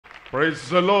Praise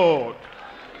the Lord.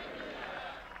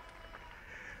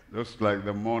 Just like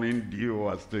the morning dew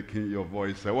was taking your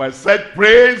voice. I said,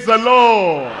 praise the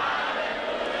Lord.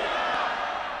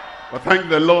 But thank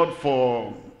the Lord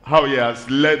for how he has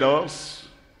led us.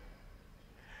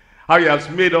 How he has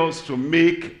made us to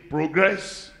make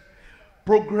progress.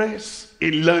 Progress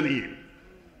in learning.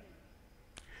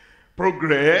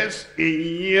 Progress in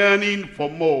yearning for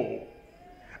more.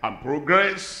 And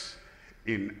progress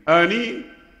in earning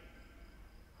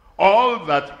all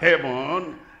that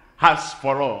heaven has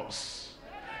for us.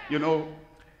 You know,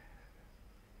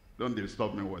 don't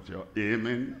disturb me with your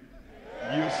amen.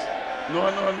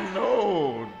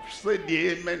 No. Say the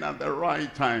amen at the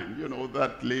right time. You know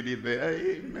that lady there,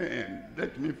 amen.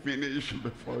 Let me finish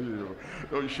before you.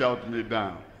 Don't shout me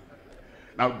down.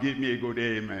 Now give me a good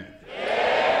amen.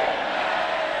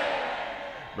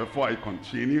 Before I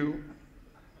continue,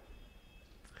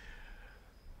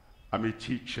 I'm a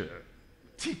teacher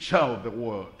of the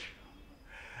word.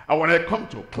 And when I come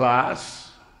to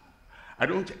class, I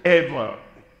don't ever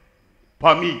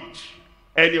permit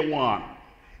anyone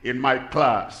in my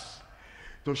class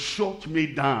to shut me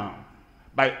down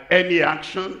by any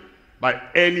action, by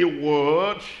any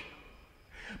word,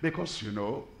 because you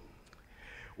know,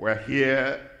 we're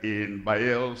here in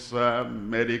Bayelsa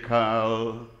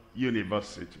Medical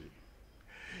University.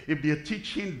 If they're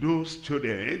teaching those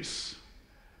students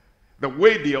the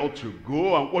way they ought to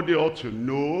go and what they ought to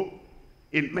know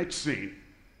in medicine,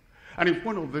 and if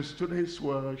one of the students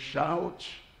will shout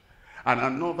and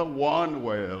another one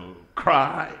will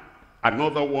cry,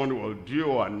 another one will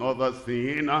do another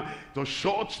thing to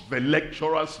shut the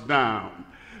lecturers down,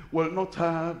 we'll not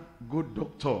have good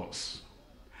doctors.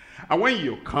 And when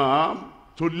you come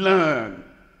to learn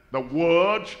the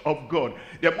word of God,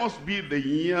 there must be the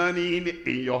yearning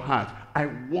in your heart. I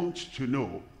want to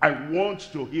know. I want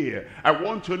to hear. I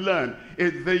want to learn.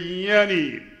 It's the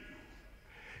yearning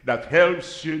that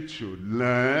helps you to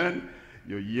learn.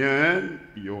 You yearn,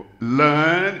 you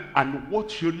learn, and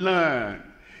what you learn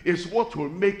is what will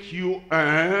make you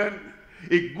earn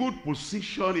a good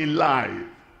position in life,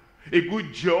 a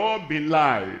good job in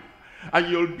life, and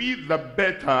you'll be the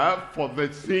better for the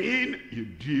thing you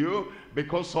do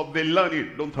because of the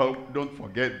learning. Don't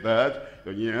forget that.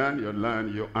 You yearn, you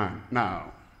learn, you earn.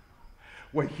 Now,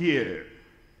 we're here,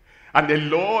 and the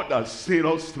Lord has seen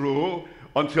us through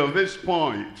until this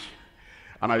point,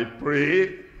 and I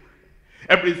pray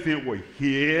everything we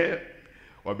hear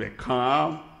will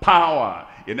become power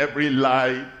in every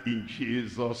life in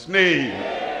Jesus' name.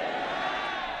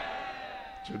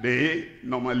 Today,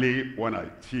 normally when I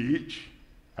teach,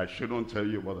 I shouldn't tell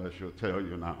you what I should tell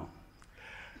you now.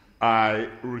 I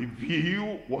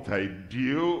review what I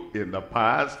do in the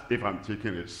past if I'm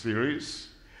taking a series,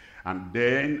 and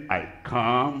then I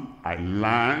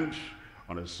land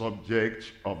on a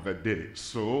subject of the day.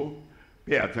 So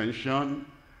pay attention,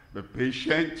 be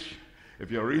patient.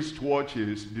 If your wristwatch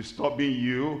is disturbing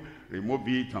you, remove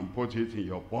it and put it in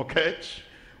your pocket.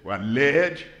 We're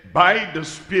led by the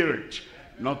Spirit,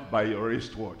 not by your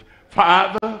wristwatch.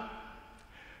 Father,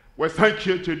 we thank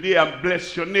you today and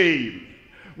bless your name.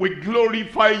 We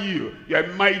glorify you. You're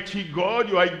a mighty God.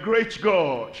 You are a great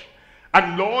God.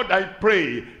 And Lord, I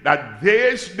pray that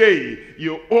this day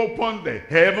you open the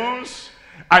heavens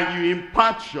and you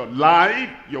impart your life,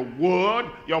 your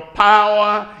word, your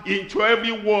power into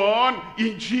everyone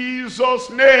in Jesus'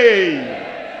 name.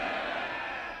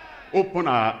 Open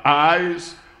our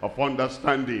eyes of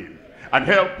understanding and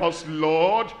help us,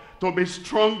 Lord, to be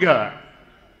stronger,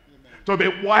 to be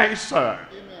wiser,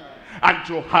 and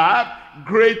to have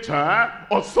greater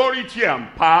authority and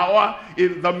power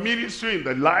in the ministry, in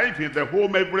the life, in the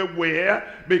home,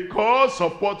 everywhere, because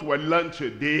of what we learned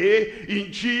today,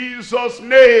 in Jesus'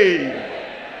 name.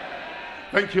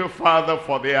 Thank you, Father,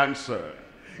 for the answer.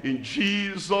 In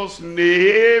Jesus'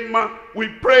 name we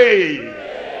pray.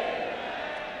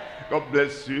 God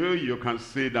bless you. You can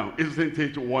sit down. Isn't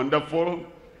it wonderful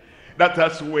that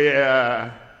as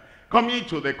we're coming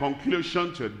to the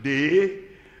conclusion today,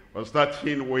 we're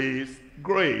starting with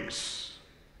grace.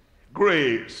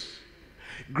 Grace.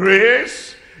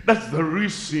 Grace, that's the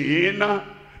reason,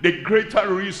 the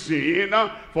greater reason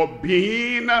for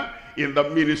being in the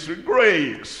ministry.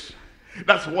 Grace.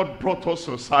 That's what brought us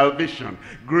to salvation.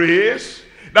 Grace,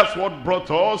 that's what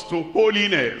brought us to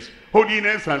holiness.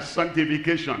 Holiness and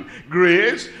sanctification.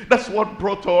 Grace, that's what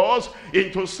brought us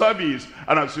into service.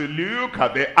 And as we look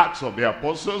at the Acts of the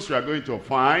Apostles, we are going to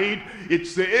find, it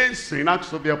says in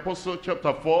Acts of the Apostles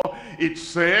chapter 4, it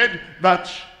said that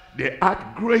they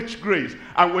had great grace.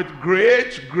 And with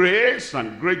great grace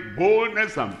and great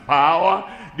boldness and power,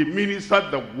 they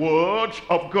ministered the word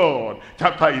of God.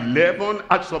 Chapter 11,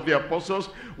 Acts of the Apostles,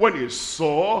 when he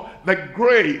saw the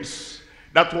grace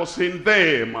that was in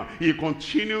them, he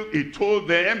told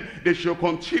them they should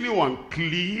continue and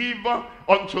cleave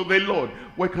unto the Lord.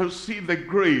 We can see the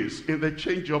grace in the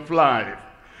change of life.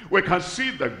 We can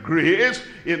see the grace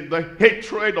in the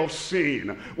hatred of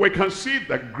sin. We can see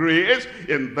the grace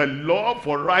in the love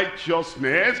for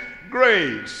righteousness.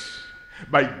 Grace.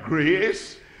 By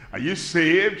grace are ye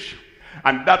saved,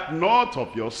 and that not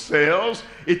of yourselves,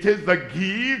 it is the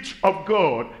gift of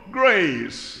God.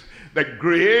 Grace. The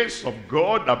grace of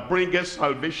God that bringeth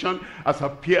salvation has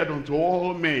appeared unto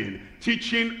all men,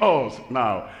 teaching us.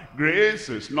 Now, grace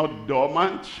is not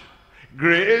dormant.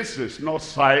 Grace is not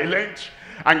silent.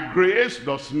 And grace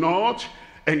does not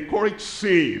encourage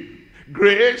sin.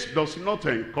 Grace does not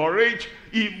encourage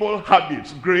evil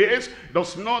habits. Grace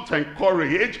does not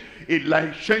encourage a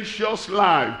licentious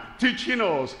life, teaching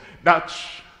us that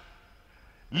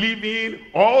leaving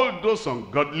all those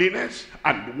ungodliness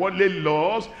and worldly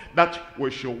laws, that we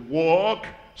should walk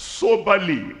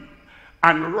soberly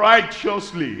and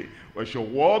righteously. We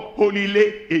should walk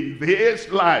holily in this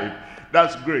life.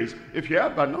 That's grace. If you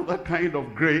have another kind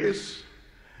of grace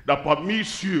that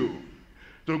permits you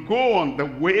to go on the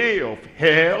way of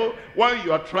hell while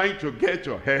you are trying to get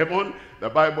to heaven, the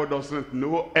Bible doesn't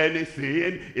know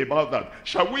anything about that.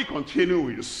 Shall we continue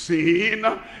with sin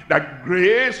that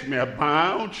grace may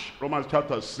abound? Romans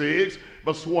chapter 6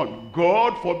 verse 1.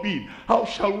 God forbid. How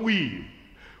shall we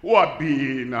who have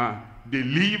been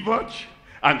delivered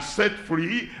and set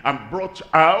free and brought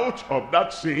out of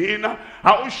that sin,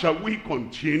 how shall we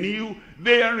continue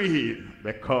therein?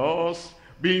 Because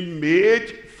being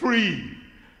made free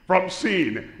from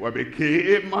sin, we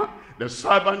became the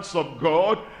servants of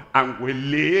God, and we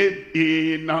live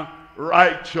in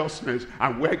righteousness.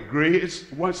 And where grace,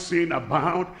 where sin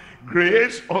abound,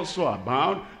 grace also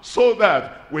abound, so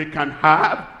that we can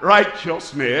have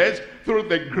righteousness through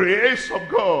the grace of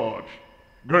God.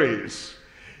 Grace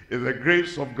is the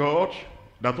grace of God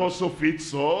that also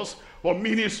fits us for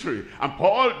ministry. And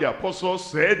Paul the apostle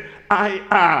said, I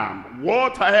am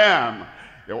what I am.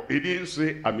 He didn't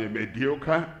say, I'm a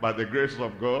mediocre by the grace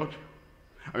of God.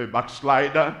 I'm a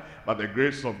backslider by the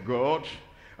grace of God.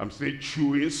 I'm still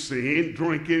chewing sin,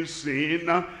 drinking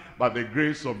sin by the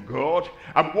grace of God.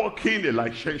 I'm walking a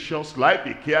licentious life,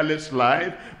 a careless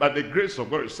life by the grace of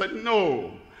God. He said,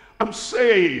 no, I'm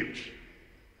saved.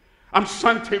 I'm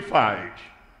sanctified.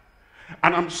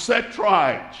 And I'm set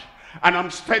right. And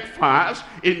I'm steadfast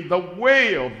in the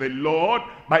way of the Lord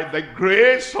by the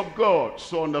grace of God.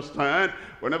 So understand,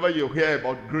 whenever you hear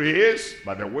about grace,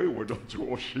 by the way, we don't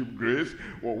worship grace,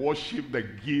 we worship the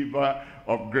giver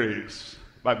of grace.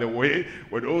 By the way,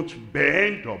 we don't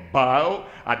bend or bow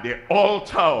at the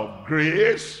altar of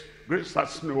grace. Grace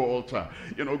has no altar.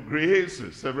 You know, grace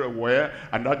is everywhere,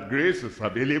 and that grace is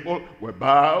available. We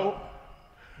bow,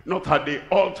 not at the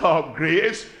altar of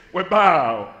grace, we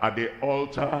bow at the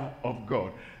altar of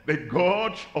God. The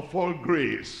God of all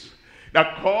grace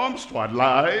that comes to our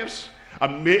lives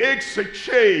and makes a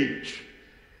change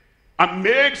and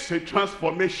makes a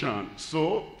transformation.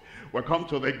 So we come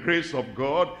to the grace of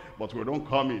God, but we don't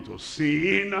come into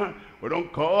sin, we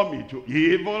don't come into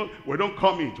evil, we don't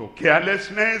come into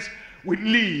carelessness. We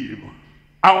live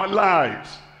our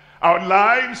lives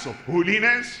of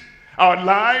holiness, our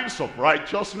lives of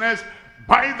righteousness,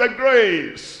 by the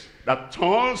grace that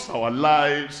turns our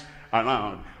lives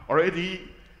around. Already,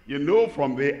 you know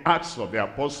from the Acts of the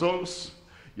Apostles,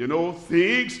 you know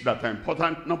things that are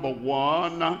important. Number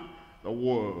one, the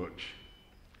Word.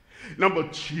 Number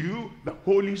two, the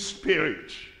Holy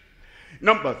Spirit.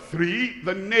 Number three,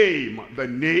 the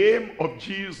name of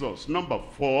Jesus. Number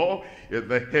four is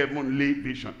the heavenly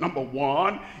vision. Number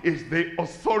one is the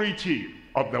authority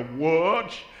of the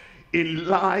Word in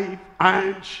life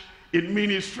and in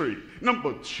ministry.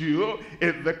 Number two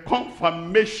is the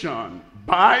confirmation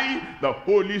by the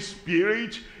Holy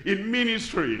Spirit in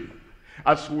ministry.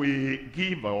 As we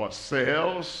give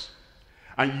ourselves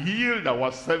and yield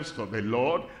ourselves to the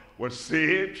Lord, we're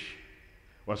saved,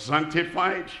 we're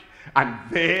sanctified, and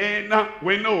then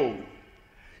we know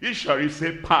you shall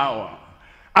receive power.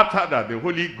 After that, the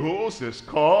Holy Ghost is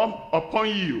come upon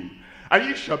you, and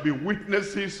you shall be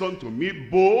witnesses unto me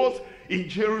both in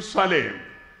Jerusalem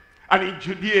and in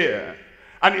Judea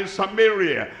and in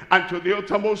Samaria and to the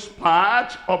uttermost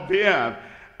part of the earth.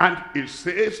 And it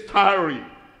says, tarry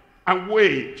and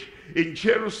wait in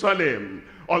Jerusalem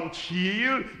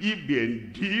until ye be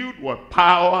endued with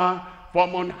power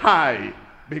from on high.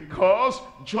 Because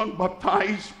John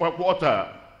baptized with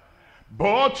water,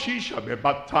 but ye shall be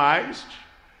baptized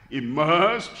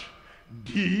immersed,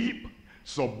 deep,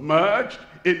 submerged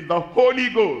in the Holy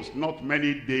Ghost, not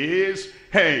many days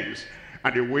hence.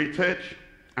 And they waited,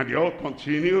 and they all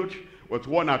continued with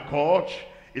one accord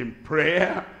in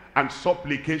prayer and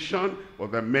supplication for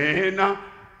the men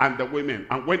and the women.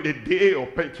 And when the day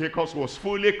of Pentecost was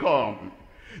fully come,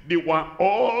 they were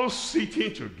all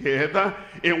sitting together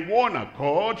in one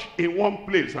accord in one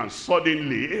place. And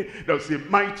suddenly there was a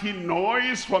mighty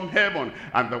noise from heaven,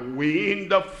 and the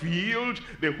wind filled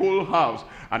the whole house.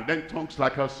 And then tongues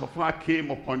like a sulfur came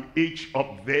upon each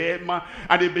of them,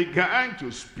 and they began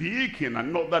to speak in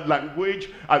another language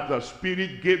as the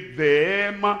Spirit gave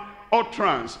them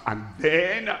utterance. And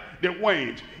then they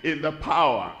went in the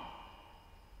power,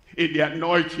 in the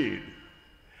anointing,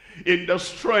 in the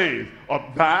strength of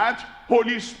that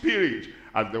Holy Spirit,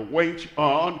 as they went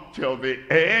on till the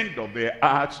end of the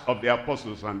Acts of the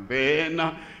Apostles. And then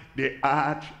they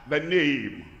had the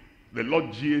name. The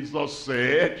Lord Jesus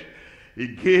said he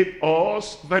gave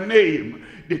us the name,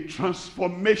 the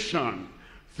transformation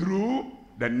through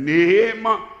the name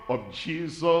of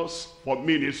Jesus for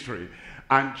ministry.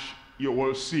 And you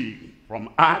will see from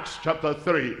Acts chapter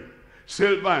 3,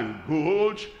 silver and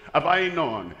gold have I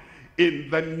none. In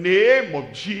the name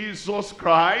of Jesus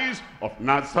Christ of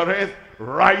Nazareth,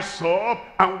 rise up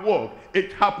and walk.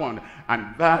 It happened.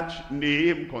 And that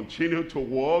name continued to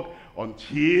walk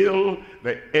until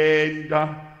the end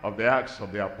of the Acts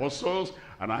of the Apostles.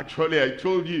 And actually, I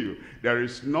told you, there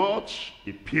is not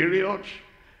a period,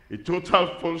 a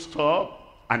total full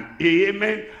stop, an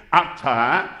amen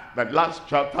after the last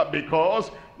chapter,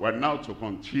 because we're now to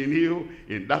continue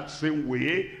in that same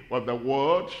way with the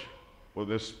word, with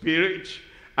the Spirit,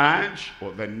 and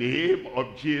with the name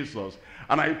of Jesus.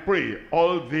 And I pray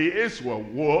all this will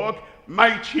work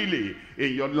mightily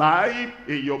in your life,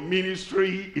 in your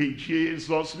ministry, in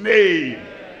Jesus' name.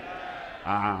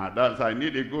 I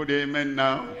need a good amen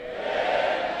now.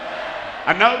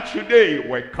 And now today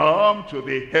we come to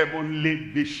the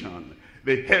heavenly vision.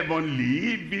 The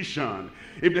heavenly vision.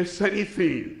 If there's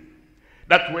anything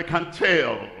that we can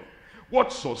tell,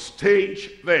 what sustained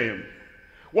them,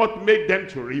 what made them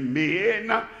to remain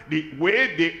the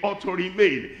way they ought to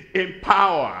remain, in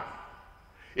power,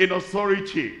 in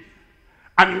authority,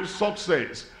 and in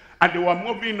success. And they were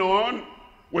moving on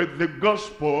with the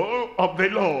gospel of the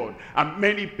Lord. And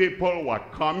many people were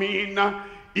coming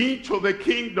into the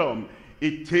kingdom.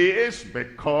 It is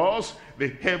because the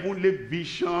heavenly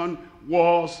vision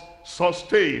was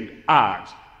sustained as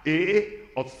A,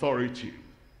 authority,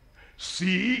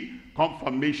 C,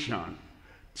 confirmation,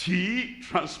 T,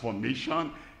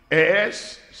 transformation,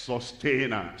 S,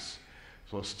 sustenance.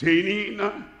 Sustaining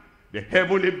the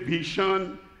heavenly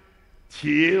vision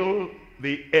till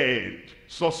the end.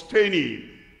 Sustaining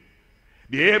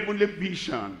the heavenly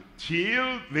vision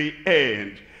till the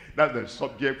end. That's the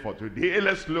subject for today.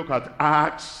 Let's look at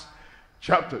Acts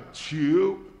chapter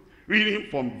 2, reading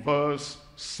from verse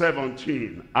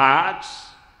 17. Acts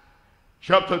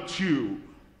chapter 2,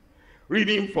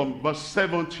 reading from verse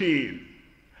 17.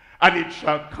 And it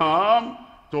shall come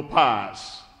to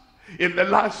pass in the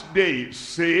last days,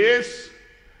 says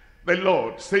the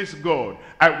Lord, says God,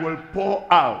 I will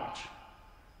pour out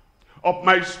of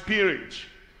my spirit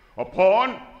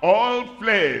upon all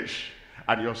flesh,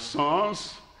 and your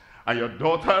sons and your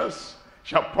daughters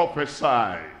shall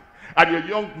prophesy, and your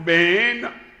young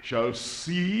men shall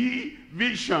see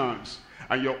visions,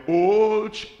 and your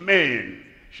old men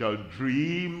shall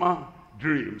dream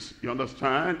dreams. You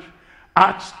understand?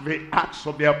 The Acts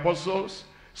of the Apostles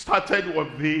started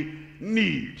with the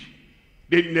need,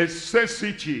 the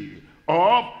necessity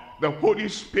of the Holy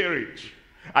Spirit.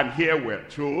 And here we're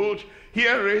told,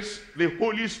 here is the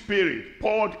Holy Spirit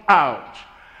poured out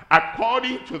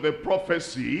according to the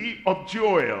prophecy of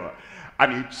Joel.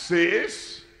 And it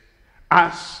says,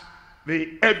 as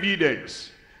the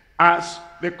evidence, as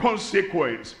the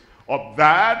consequence of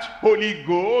that Holy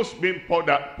Ghost being poured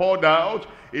out,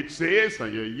 it says,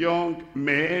 and your young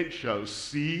men shall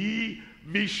see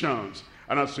visions.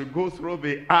 And as you go through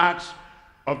the Acts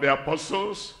of the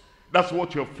Apostles, that's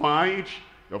what you'll find.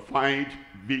 You'll find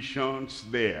visions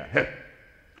there.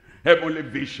 Heavenly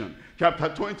vision. Chapter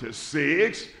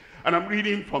 26, and I'm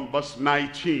reading from verse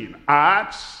 19.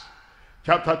 Acts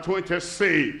chapter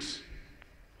 26,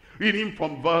 reading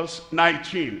from verse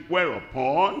 19.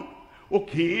 Whereupon, O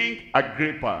King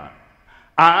Agrippa,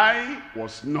 I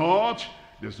was not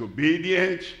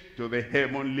disobedient to the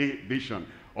heavenly vision.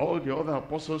 All the other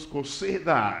apostles could say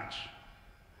that.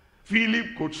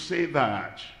 Philip could say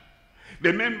that.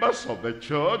 The members of the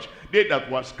church, they that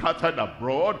were scattered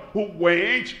abroad, who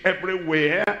went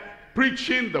everywhere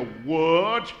preaching the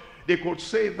word, They could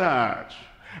say that.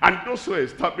 And those who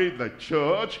established the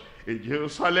church in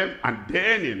Jerusalem and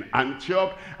then in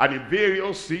Antioch and in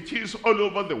various cities all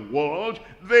over the world,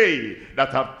 they that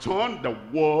have turned the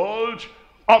world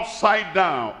upside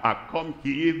down are come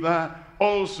hither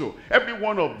also. Every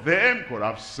one of them could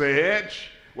have said,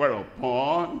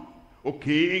 whereupon, O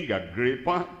King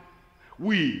Agrippa,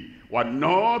 we were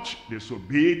not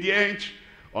disobedient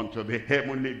unto the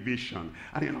heavenly vision.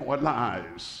 And in our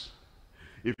lives,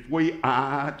 if we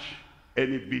had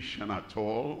any vision at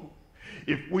all,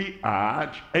 if we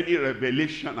had any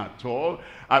revelation at all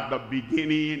at the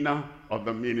beginning of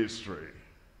the ministry,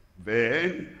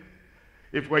 then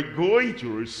if we're going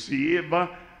to receive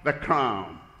the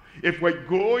crown, if we're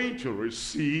going to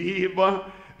receive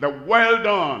the well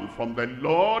done from the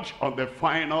Lord on the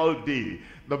final day,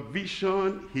 the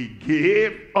vision he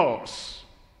gave us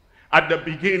at the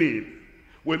beginning,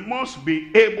 we must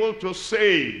be able to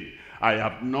say, I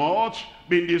have not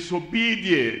been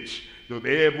disobedient to the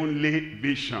heavenly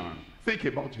vision. Think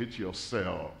about it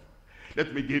yourself.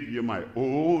 Let me give you my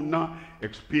own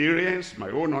experience,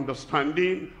 my own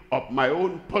understanding of my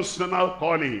own personal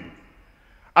calling.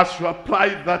 As you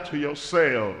apply that to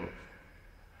yourself,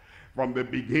 from the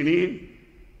beginning,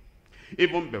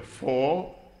 even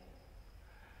before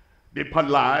Deeper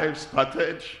Life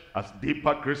started as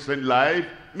Deeper Christian Life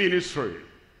Ministry,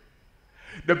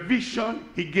 the vision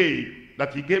he gave,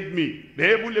 that he gave me, the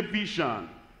heavenly vision,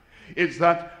 is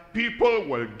that people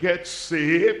will get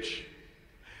saved,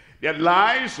 their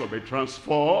lives will be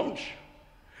transformed,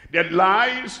 their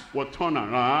lives will turn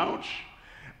around,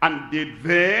 and they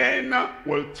then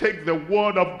will take the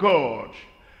word of God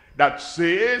that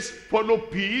says, follow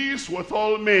peace with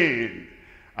all men,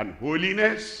 and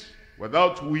holiness,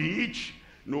 without which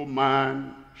no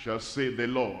man shall see the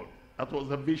Lord. That was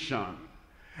the vision.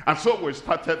 And so we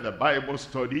started the Bible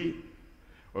study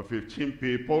of 15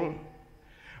 people.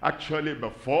 Actually,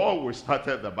 before we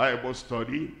started the Bible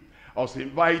study, I was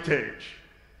invited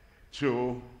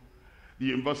to the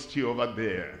university over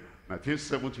there,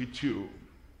 1972.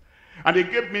 And they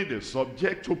gave me the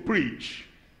subject to preach.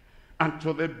 And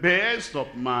to the best of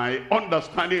my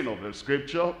understanding of the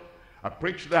scripture, I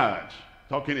preached that,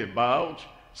 talking about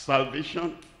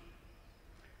salvation,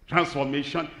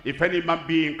 transformation. If any man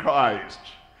be in Christ,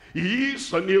 he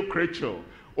is a new creature.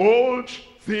 Old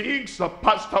things are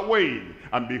passed away,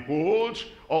 and behold,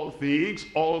 all things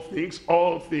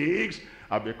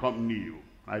have become new.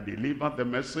 I delivered the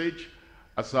message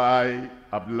as I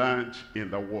have learned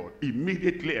in the word.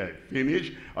 Immediately I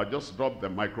finished, I just dropped the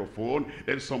microphone.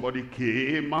 Then somebody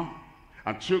came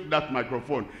and took that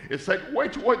microphone. He said,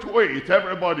 wait,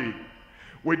 everybody.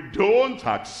 We don't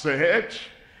accept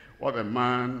what the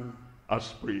man has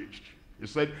preached. He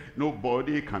said,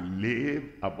 nobody can live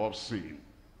above sin.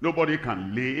 Nobody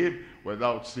can live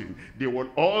without sin. They will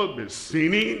all be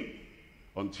sinning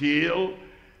until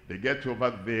they get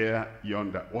over there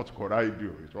yonder. What could I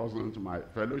do? It wasn't my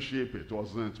fellowship. It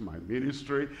wasn't my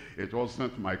ministry. It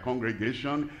wasn't my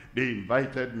congregation. They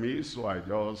invited me, so I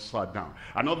just sat down.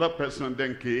 Another person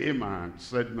then came and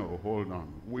said, no, hold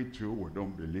on. We too, we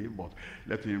don't believe, but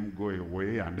let him go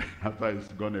away. And after he's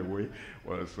gone away,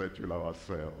 we'll settle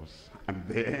ourselves. And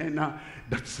then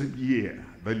that same year,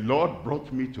 the Lord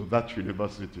brought me to that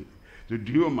university to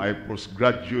do my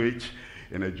postgraduate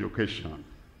in education.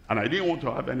 And I didn't want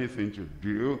to have anything to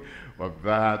do with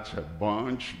that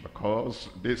bunch because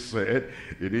they said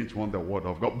they didn't want the word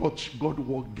of God. But God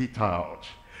worked it out.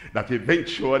 That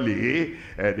eventually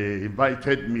they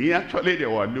invited me. Actually, they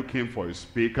were looking for a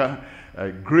speaker,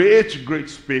 a great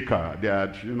speaker. They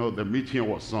had, the meeting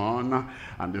was on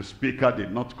and the speaker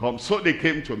did not come. So they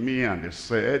came to me and they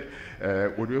said,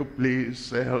 would you please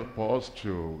help us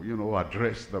to,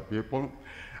 address the people?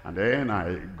 And then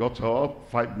I got up,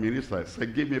 5 minutes. I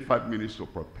said, give me 5 minutes to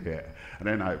prepare. And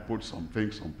then I put some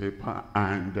things on paper,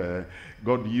 and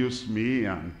God used me,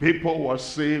 and people were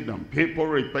saved, and people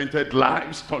repented,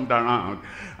 lives turned around.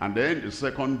 And then the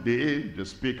second day, the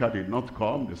speaker did not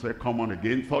come. They said, come on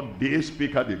again. Third day,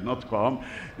 speaker did not come.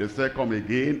 They said, come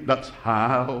again. That's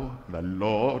how the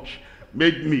Lord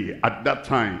made me at that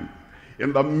time.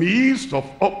 In the midst of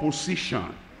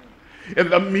opposition,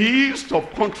 in the midst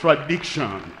of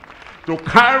contradiction, to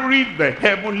carry the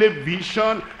heavenly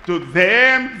vision to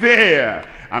them there.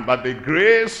 And by the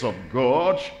grace of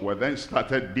God, we then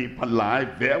started Deeper Life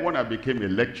there. When I became a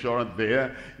lecturer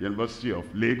there, University of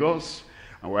Lagos,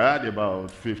 and we had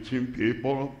about 15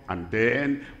 people, and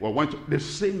then we went to the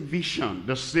same vision,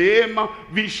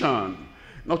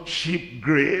 not cheap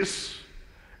grace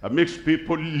that makes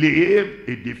people live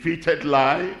a defeated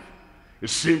life, a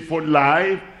sinful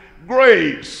life.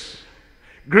 Grace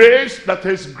Grace that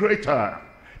is greater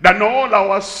than all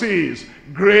our sins.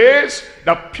 Grace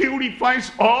that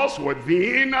purifies us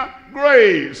within.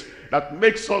 Grace that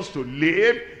makes us to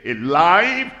live a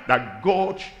life that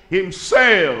God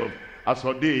himself has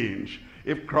ordained.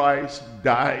 If Christ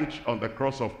died on the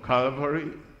cross of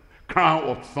Calvary, crown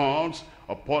of thorns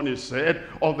upon his head,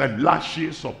 all the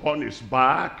lashes upon his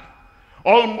back,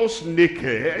 almost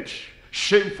naked,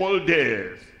 shameful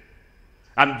death,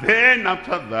 and then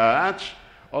after that,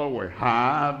 all we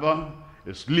have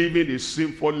is living a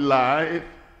sinful life,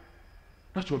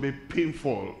 that will be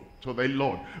painful to the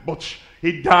Lord. But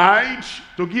he died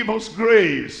to give us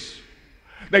grace,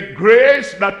 the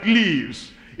grace that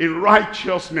lives in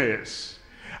righteousness.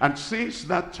 And since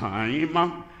that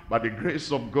time, by the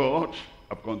grace of God,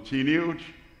 I've continued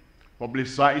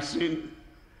publicizing,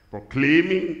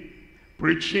 proclaiming,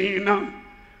 preaching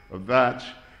that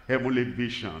heavenly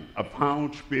vision. I've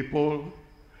found people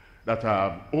that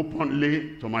have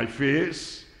openly to my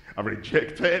face have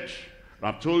rejected,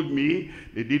 have told me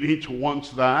they didn't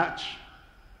want that.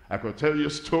 I could tell you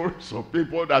stories of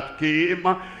people that came,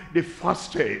 they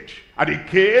fasted, and they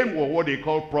came with what they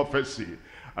call prophecy.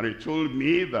 And they told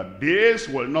me that this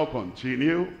will not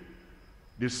continue.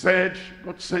 They said,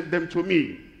 God sent them to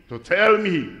me to tell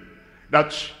me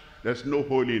that there's no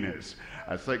holiness.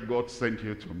 I said, God sent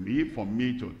you to me for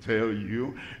me to tell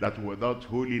you that without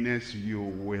holiness you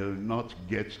will not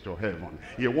get to heaven.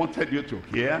 He wanted you to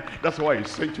hear. That's why he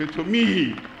sent you to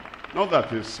me. Not that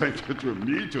he sent you to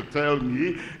me to tell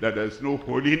me that there's no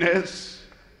holiness.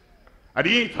 I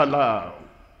didn't allow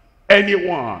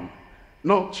anyone,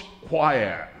 not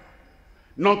choir,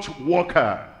 not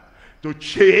worker, to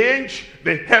change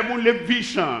the heavenly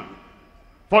vision.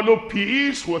 Follow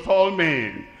peace with all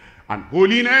men, and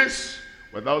holiness,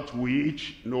 without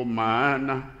which no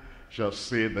man shall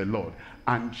see the Lord.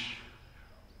 And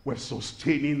we're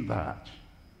sustaining that.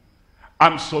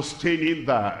 I'm sustaining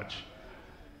that.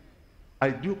 I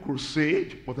do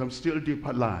crusade, but I'm still deep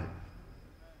alive.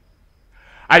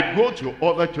 I go to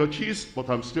other churches, but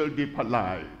I'm still deep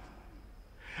alive.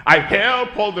 I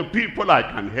help all the people I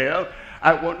can help.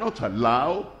 I will not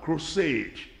allow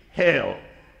crusade, help,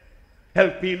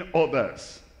 helping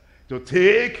others to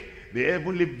take the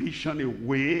heavenly vision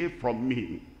away from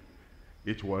me.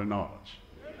 It will not.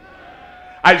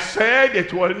 I said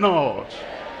it will not.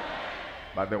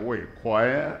 By the way,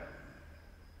 choir,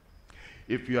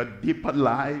 if you are deeper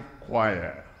life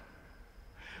choir,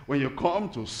 when you come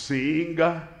to sing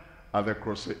at the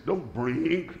crusade, don't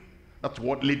bring that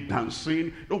worldly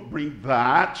dancing, don't bring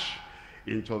that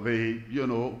into the,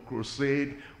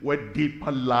 crusade where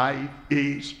deeper life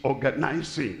is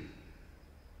organizing.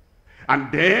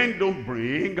 And then don't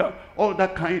bring all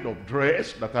that kind of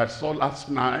dress that I saw last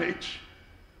night.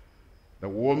 The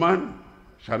woman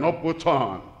shall not put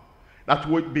on that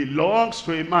which belongs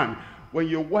to a man. When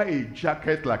you wear a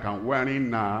jacket like I'm wearing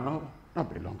now,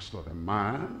 that belongs to the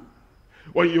man.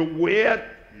 When you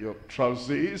wear your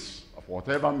trousers of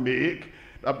whatever make,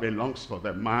 that belongs to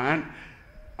the man.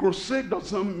 Crusade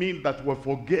doesn't mean that we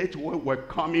forget where we're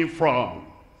coming from.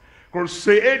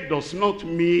 Crusade does not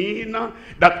mean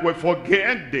that we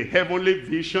forget the heavenly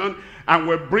vision and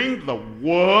we bring the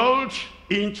world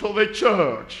into the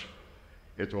church.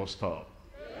 It will stop.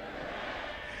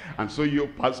 And so you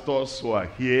pastors who are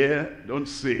here, don't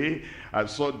say, I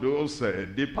saw those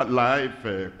deeper life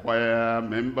choir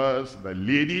members, the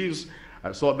ladies,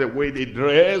 I saw the way they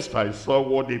dressed, I saw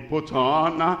what they put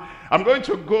on. I'm going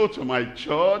to go to my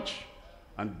church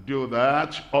and do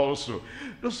that also.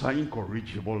 Those are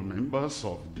incorrigible members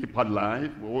of deeper life.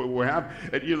 We have,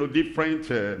 different,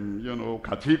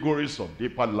 categories of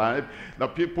deeper life. The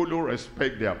people who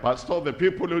respect their pastor, the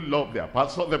people who love their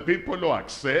pastor, the people who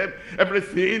accept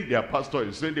everything their pastor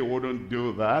is saying. They wouldn't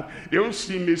do that. They don't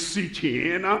see me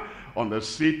sitting on the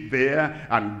seat there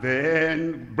and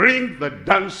then bring the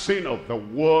dancing of the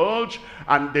world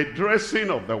and the dressing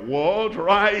of the world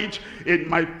right in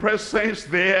my presence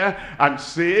there and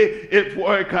say, if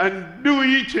we can do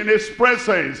it in his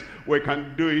presence, we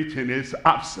can do it in his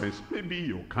absence. Maybe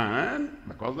you can,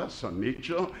 because that's your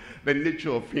nature, the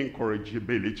nature of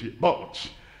incorrigibility. But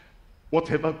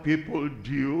whatever people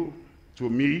do to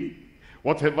me,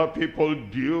 whatever people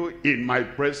do in my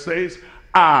presence,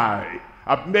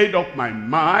 I've made up my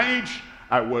mind,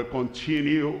 I will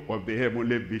continue with the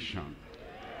heavenly vision.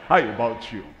 How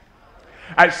about you?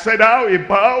 I said, how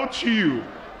about you?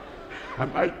 I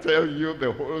might tell you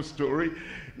the whole story.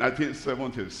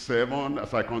 1977,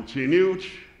 as I continued,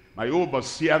 my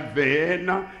overseer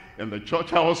then in the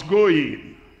church I was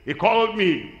going, he called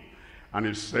me and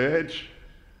he said,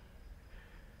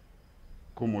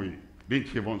 Kumuyi,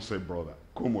 didn't even say brother,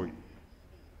 Kumuyi,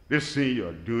 this thing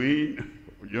you're doing,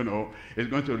 you know, is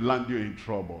going to land you in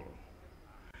trouble.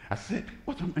 I said,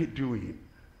 what am I doing?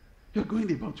 You're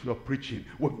going about your preaching.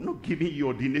 We're not giving you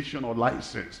ordination or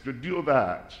license to do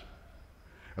that.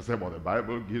 I said, well, the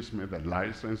Bible gives me the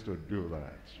license to do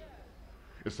that.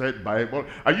 He said, Bible,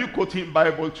 are you quoting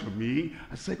Bible to me?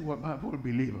 I said, well, Bible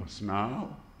believers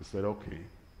now. He said, okay.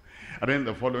 And then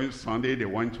the following Sunday, they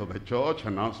went to the church,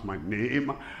 announced my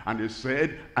name, and they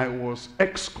said I was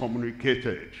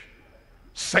excommunicated,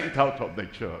 sent out of the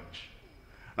church.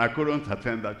 And I couldn't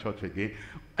attend that church again.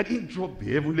 I didn't drop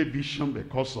the heavenly vision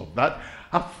because of that.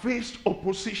 I faced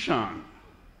opposition.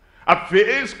 I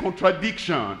faced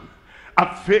contradiction.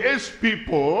 I faced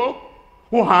people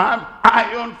who have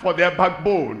iron for their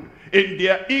backbone in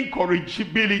their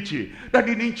incorrigibility. That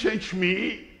didn't change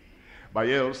me. But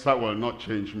else that will not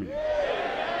change me.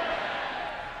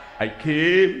 I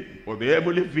came with the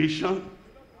heavenly vision.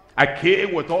 I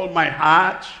came with all my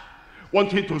heart,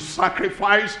 wanting to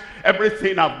sacrifice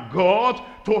everything I've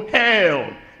got to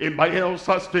hell in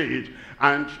Bielsa stage.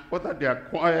 And whether they are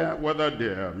choir, whether they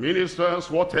are ministers,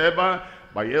 whatever,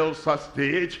 Bielsa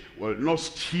stage will not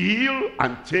steal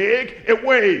and take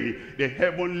away the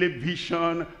heavenly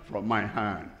vision from my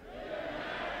hand.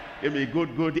 Give me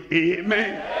good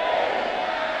amen.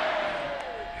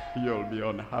 You'll be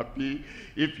unhappy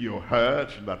if you heard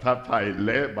that after I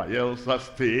left Bielsa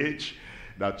stage,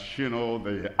 that, you know,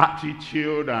 the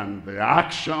attitude and the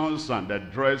actions and the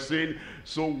dressing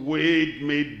so weighed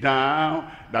me down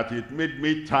that it made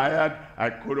me tired. I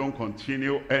couldn't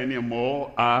continue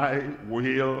anymore. I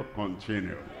will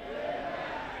continue.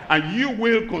 And you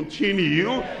will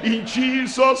continue in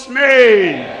Jesus'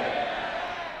 name.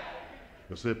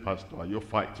 You say, Pastor, are you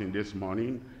fighting this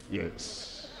morning?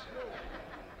 Yes.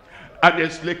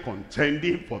 Earnestly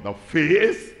contending for the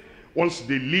faith was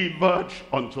delivered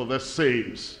unto the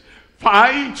saints.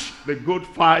 Fight the good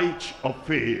fight of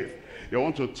faith. They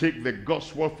want to take the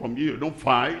gospel from you, you don't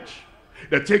fight.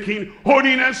 They're taking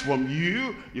holiness from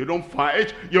you, you don't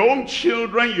fight. Your own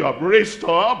children you have raised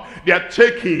up, they are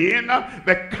taking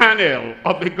the kernel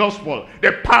of the gospel,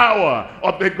 the power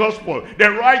of the gospel,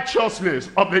 the righteousness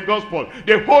of the gospel,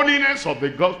 the holiness of the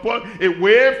gospel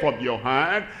away from your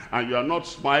hand, and you are not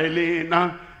smiling.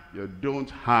 You don't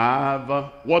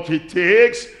have what it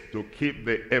takes to keep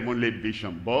the heavenly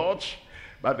vision. But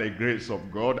by the grace of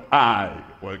God, I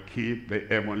will keep the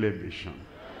heavenly vision.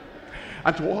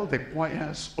 And to all the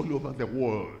choirs all over the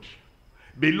world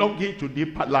belonging to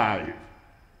Deeper Life,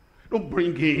 don't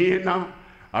bring in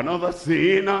another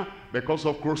thing because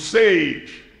of crusade.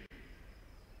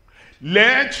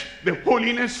 Let the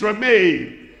holiness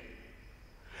remain.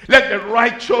 Let the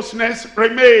righteousness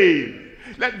remain.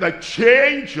 Let the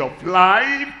change of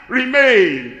life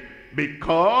remain,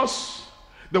 because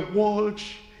the world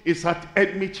is at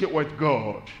enmity with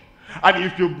God. And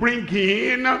if you bring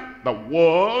in the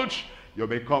world, you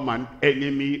become an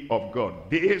enemy of God.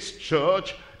 This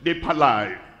church, Deeper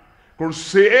Life,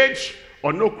 crusade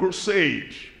or no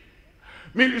crusade,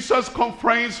 ministers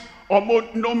conference or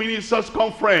no ministers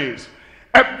conference,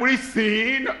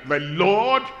 everything the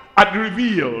Lord had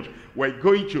revealed, we're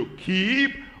going to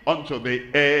keep unto the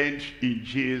end in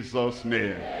Jesus'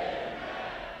 name.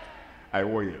 I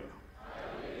will.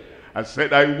 I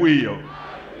said I will.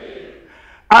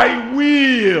 I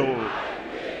will.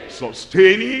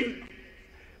 Sustaining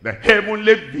the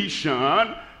heavenly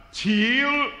vision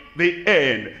till the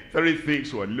end. 3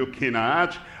 things we're looking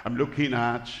at. I'm looking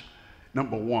at,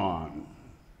 number 1,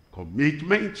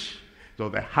 commitment to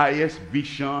the highest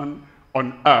vision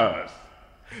on earth.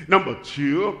 Number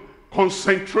 2,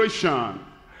 concentration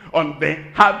on the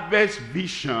harvest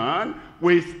vision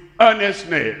with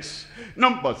earnestness.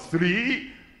 Number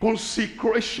 3,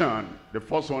 consecration. The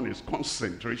first one is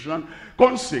concentration.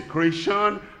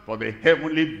 Consecration for the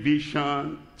heavenly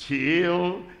vision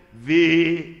till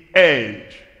the end.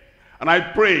 And I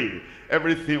pray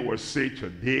everything we say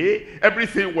today,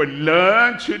 everything we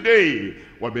learn today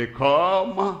will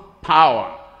become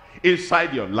power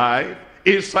inside your life,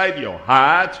 inside your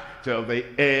heart, till the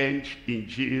end in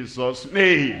Jesus'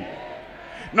 name.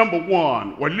 Number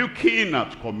 1, we're looking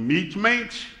at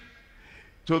commitment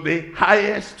to the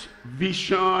highest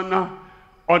vision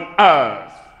on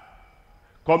earth.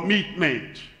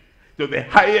 Commitment to the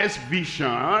highest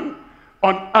vision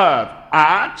on earth.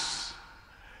 Acts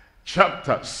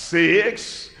chapter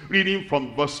 6, reading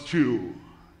from verse 2.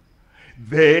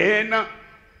 Then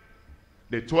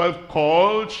the 12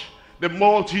 called the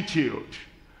multitude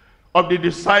of the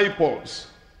disciples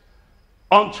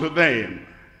unto them,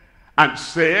 and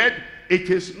said, it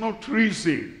is not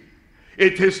reason,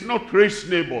 it is not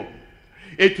reasonable,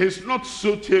 it is not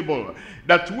suitable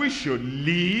that we should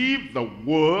leave the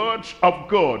word of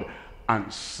God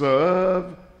and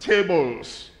serve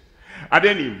tables. And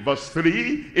then in verse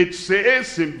 3, it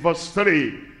says in verse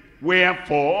 3,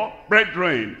 wherefore,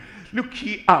 brethren, look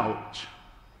ye out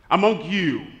among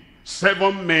you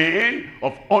 7 men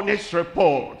of honest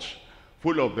report,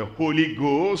 full of the Holy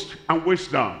Ghost and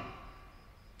wisdom,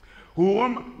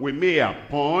 whom we may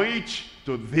appoint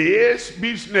to this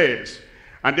business.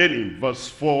 And then in verse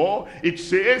 4, it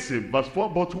says in verse 4,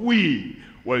 but we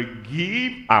will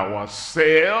give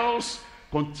ourselves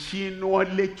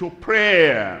continually to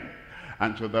prayer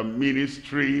and to the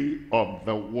ministry of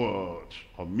the word.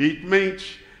 Commitment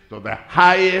to the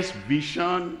highest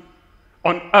vision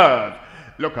on earth.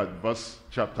 Look at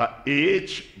chapter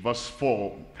 8, verse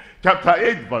 4. Chapter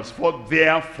 8, verse 4,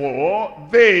 therefore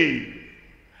they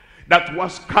that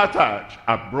was scattered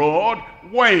abroad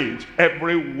went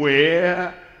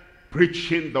everywhere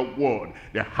preaching the word.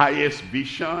 The highest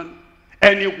vision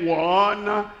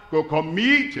anyone could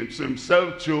commit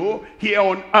himself to here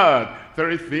on earth.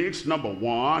 3 things. Number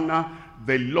 1,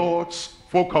 the Lord's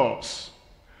focus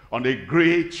on the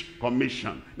Great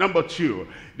Commission. Number 2,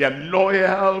 their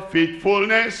loyal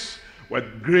faithfulness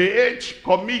with great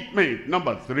commitment.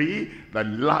 Number 3, the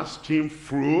lasting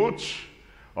fruit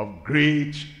of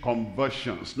great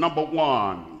conversions. Number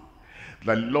 1,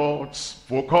 the Lord's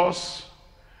focus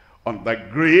on the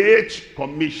Great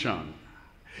Commission.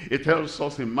 It tells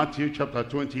us in Matthew chapter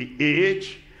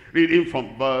 28, reading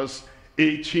from verse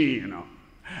 18.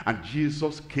 And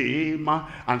Jesus came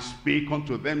and spake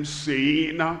unto them,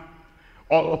 saying,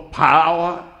 all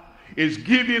power is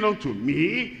given unto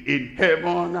me in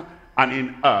heaven and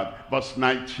in earth. Verse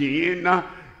 19,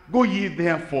 go ye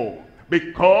therefore,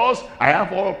 because I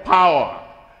have all power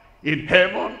in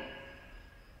heaven,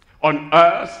 on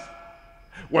earth.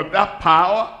 With that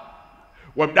power,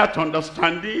 with that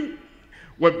understanding,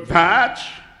 with that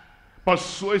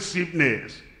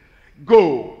persuasiveness,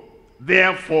 go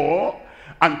therefore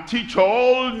and teach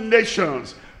all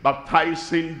nations,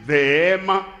 baptizing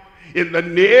them in the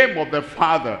name of the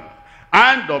Father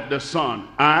and of the Son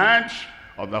and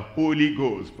of the Holy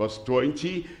Ghost. Verse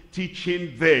 20,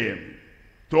 teaching them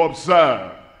to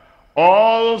observe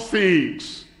all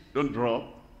things. Don't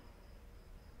drop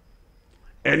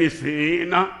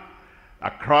anything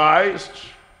that Christ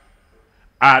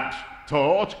had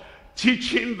taught,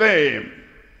 teaching them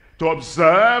to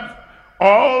observe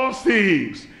all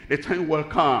things. The time will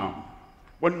come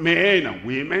when men and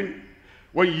women,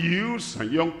 when youths and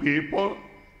young people,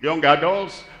 young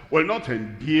adults, will not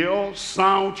endure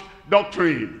sound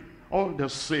doctrine. All the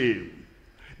same,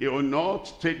 they will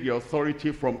not take the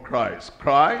authority from Christ.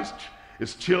 Christ is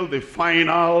still the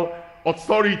final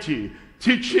authority,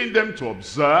 teaching them to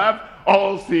observe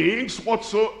all things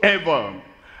whatsoever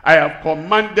I have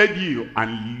commanded you,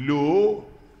 and lo,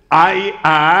 I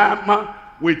am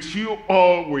with you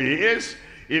always,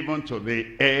 even to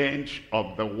the end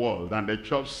of the world. And the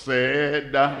church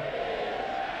said,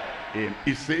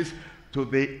 it says, to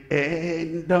the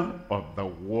end of the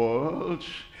world.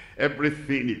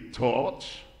 Everything he taught,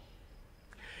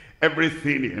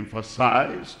 everything he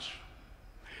emphasized,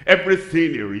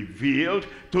 everything he revealed,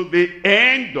 to the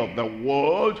end of the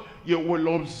world, you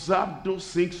will observe those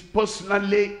things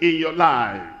personally in your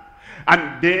life.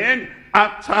 And then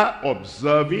after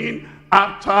observing,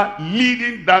 after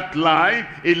leading that life,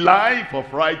 a life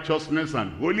of righteousness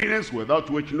and holiness, without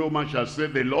which no man shall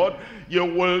save the Lord, you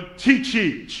will teach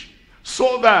it,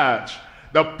 so that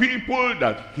the people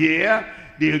that hear,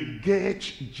 they get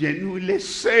genuinely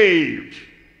saved.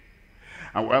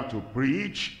 And we have to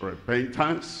preach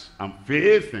repentance and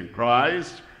faith in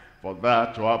Christ for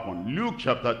that to happen. Luke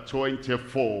chapter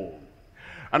 24.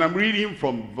 And I'm reading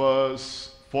from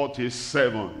verse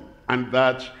 47. And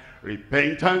that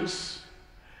repentance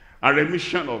and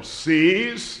remission of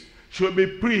sins should be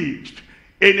preached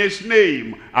in his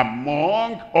name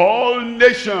among all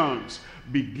nations,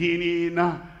 beginning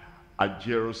at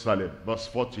Jerusalem. Verse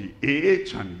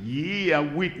 48, and ye are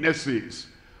witnesses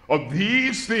of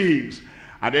these things.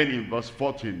 And then in verse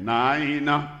 49,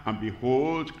 and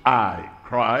behold, I,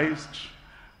 Christ,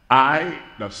 I,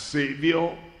 the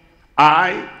Savior,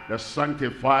 I, the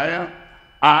Sanctifier,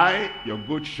 I, your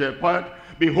good shepherd,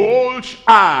 behold,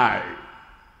 I,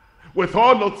 with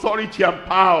all authority and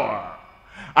power,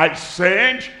 I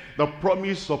send the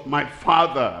promise of my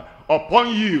Father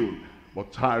upon you,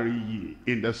 but tarry ye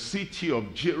in the city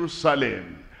of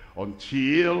Jerusalem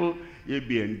until ye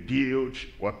be endued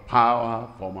with power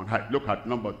from on high. Look at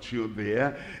number 2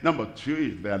 there. Number 2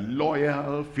 is their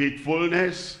loyal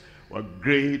faithfulness with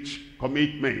great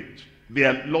commitment.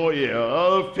 their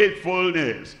loyal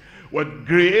faithfulness, with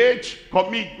great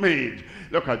commitment.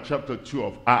 Look at chapter 2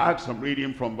 of Acts. I'm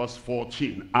reading from verse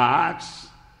 14. Acts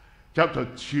chapter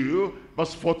 2,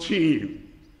 verse 14.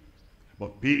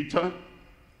 But Peter,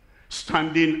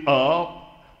 standing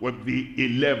up with the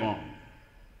 11,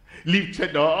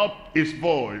 lifted up his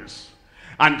voice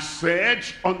and said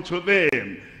unto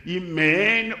them, Ye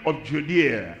men of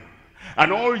Judea,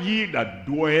 and all ye that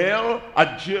dwell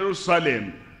at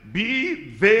Jerusalem,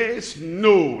 be this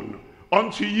known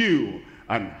unto you,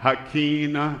 and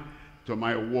hearken to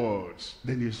my words.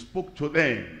 Then he spoke to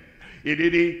them. He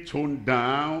didn't tone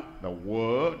down the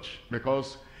word,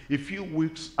 because a few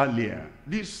weeks earlier,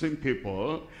 these same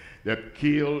people that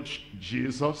killed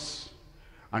Jesus,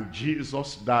 and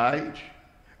Jesus died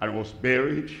and was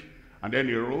buried, and then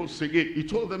he rose again. He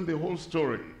told them the whole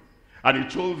story. And he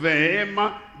told them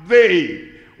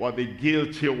they were the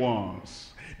guilty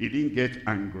ones. He didn't get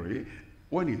angry.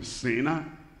 When a sinner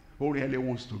who really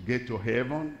wants to get to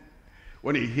heaven,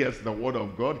 when he hears the word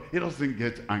of God, he doesn't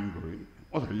get angry.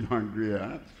 What are you angry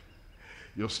at?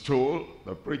 You stole,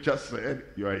 the preacher said,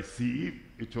 you are a thief,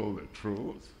 you told the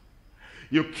truth.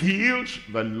 You killed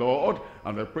the Lord,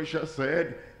 and the preacher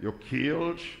said, you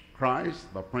killed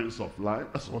Christ, the Prince of Life.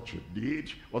 That's what you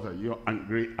did. What are you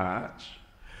angry at?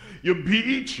 You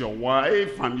beat your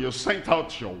wife, and you sent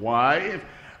out your wife,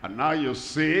 and now you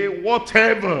say,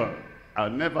 whatever, I'll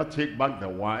never take back the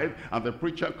wife. And the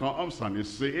preacher comes and he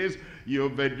says,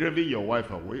 you've driven your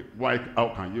wife away. Why,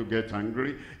 how can you get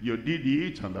angry? You did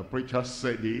it, and the preacher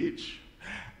said it.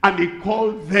 And he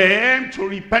called them to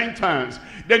repentance.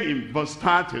 Then in verse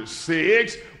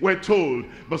 36, we're told,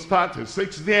 verse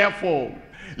 36, therefore,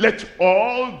 let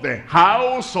all the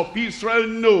house of Israel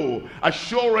know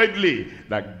assuredly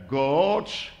that God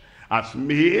has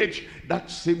made that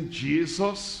same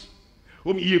Jesus,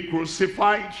 whom ye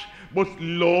crucified, both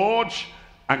Lord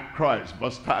and Christ.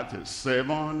 Verse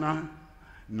 37,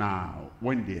 now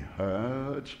when they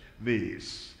heard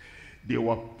this, they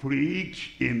were pricked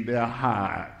in their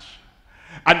heart.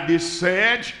 And they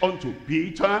said unto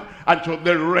Peter and to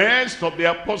the rest of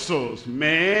the apostles,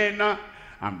 men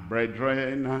and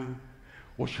brethren,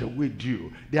 what shall we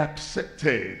do? They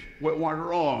accepted we were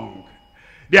wrong.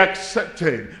 They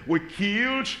accepted we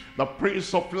killed the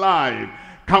Prince of Life.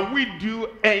 Can we do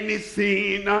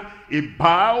anything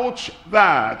about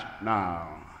that?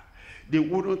 Now, they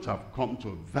wouldn't have come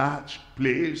to that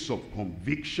place of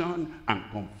conviction and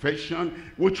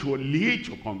confession, which will lead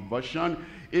to conversion,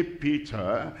 if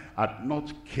Peter had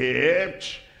not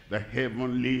kept the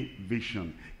heavenly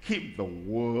vision. Keep the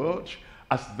word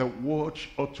as the word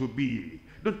ought to be.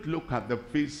 Don't look at the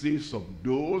faces of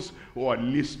those who are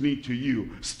listening to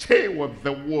you. Stay with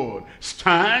the word.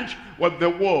 Stand with the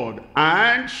word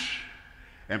and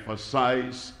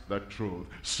emphasize the truth.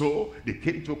 So they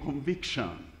came to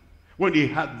conviction. When they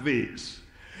had this,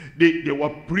 they were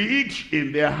pricked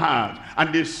in their heart,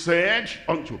 and they said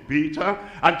unto Peter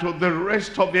and to the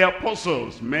rest of the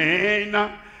apostles, men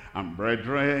and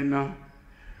brethren,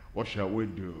 what shall we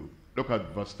do? Look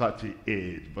at verse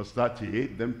 38. Verse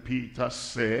 38, then Peter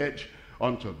said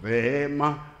unto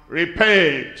them,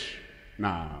 repent.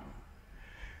 Now,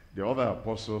 the other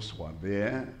apostles were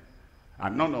there,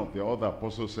 and none of the other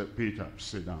apostles said, Peter,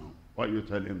 sit down. Why are you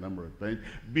telling them repent?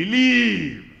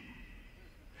 Believe.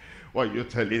 Why are you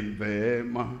telling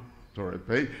them to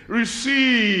repent?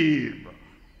 Receive.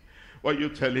 Why are you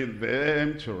telling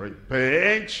them to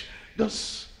repent?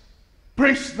 Just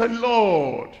praise the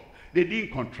Lord. They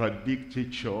didn't contradict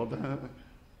each other.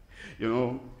 You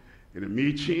know, in a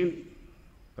meeting,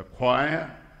 the choir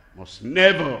must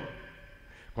never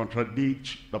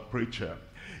contradict the preacher.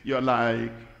 You're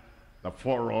like the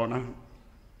forerunner,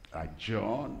 like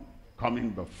John, coming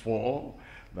before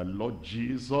the Lord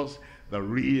Jesus, the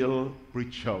real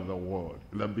preacher of the word.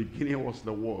 In the beginning was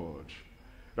the word.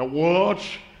 The word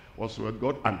was with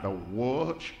God, and the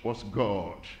word was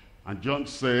God. And John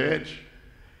said,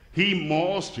 he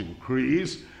must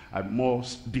increase, I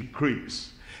must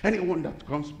decrease. Anyone that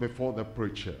comes before the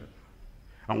preacher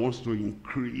and wants to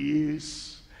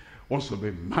increase, wants to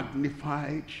be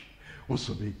magnified, wants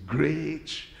to be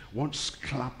great, wants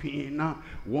clapping,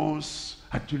 wants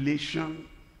adulation,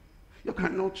 you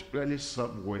cannot really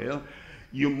serve well.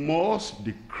 You must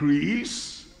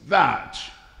decrease that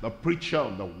the preacher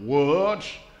of the word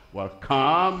will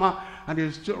come, and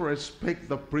you still respect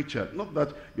the preacher. Not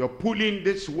that you're pulling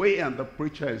this way and the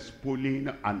preacher is pulling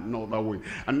another way.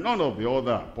 And none of the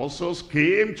other apostles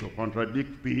came to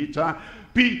contradict Peter.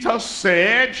 Peter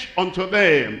said unto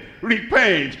them,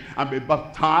 repent and be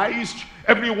baptized,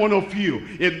 every one of you,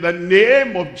 in the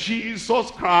name of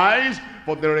Jesus Christ,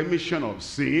 for the remission of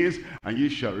sins, and ye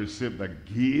shall receive the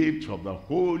gift of the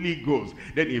Holy Ghost.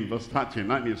 Then in verse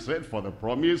 39 he said, for the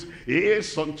promise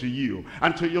is unto you,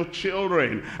 and to your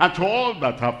children, and to all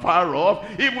that are far off,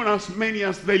 even as many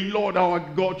as the Lord our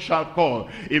God shall call.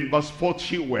 In verse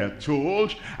 40 we're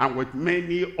told, and with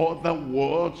many other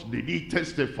words did he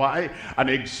testify and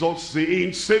exhort,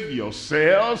 saying, save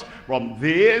yourselves from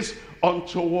this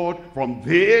untoward, from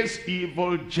this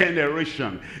evil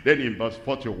generation. Then in verse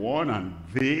 41, and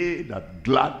they that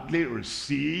gladly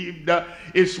received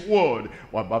his word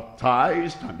were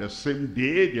baptized, and the same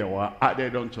day there were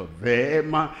added unto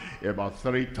them about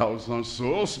 3,000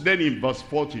 souls. Then in verse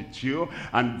 42,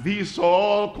 and these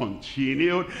all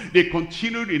continued, they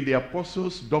continued in the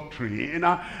apostles' doctrine,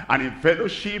 and in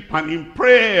fellowship, and in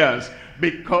prayers.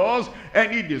 Because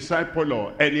any disciple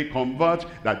or any convert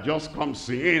that just comes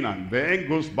in and then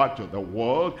goes back to the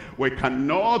world, we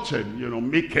cannot,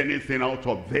 make anything out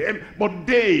of them. But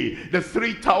they, the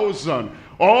 3,000,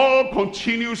 all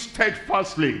continue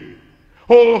steadfastly,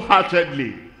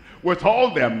 wholeheartedly, with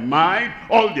all their mind,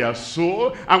 all their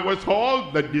soul, and with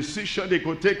all the decision they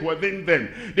could take within them.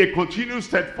 They continue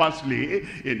steadfastly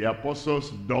in the apostles'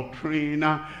 doctrine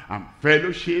and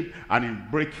fellowship, and in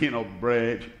breaking of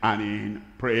bread, and in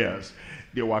prayers.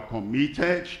 They were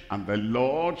committed, and the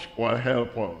Lord will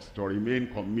help us to remain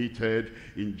committed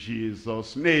in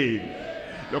Jesus' name.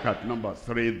 Look at number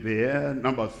 3 there.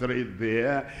 Number 3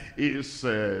 there is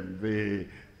the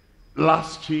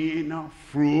lasting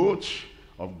fruit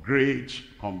of great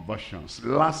conversions.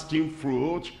 Lasting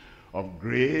fruit of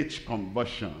great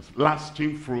conversions.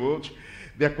 Lasting fruit.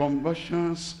 Their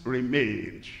conversions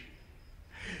remained.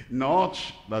 Not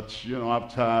that,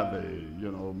 after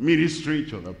the, ministry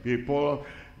to the people,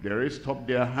 they raised up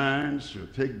their hands, you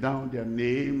take down their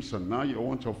names, and now you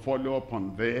want to follow up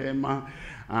on them.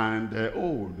 And,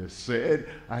 they said,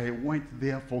 I went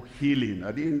there for healing.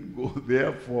 I didn't go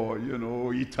there for,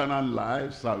 eternal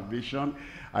life, salvation.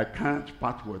 I can't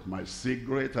part with my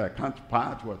cigarette. I can't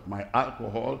part with my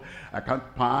alcohol. I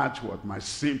can't part with my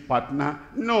sin partner.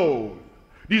 No.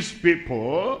 These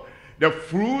people, the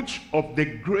fruit of the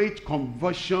great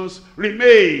conversions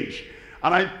remained.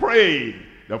 And I pray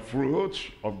the fruit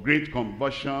of great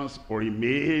conversions will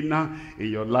remain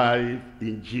in your life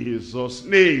in Jesus'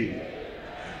 name.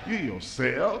 You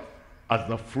yourself, as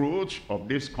the fruit of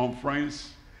this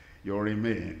conference, you'll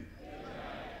remain.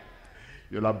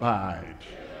 You'll abide.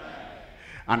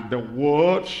 And the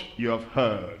word you have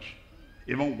heard,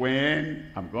 even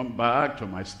when I'm going back to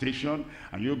my station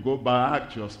and you go back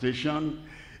to your station,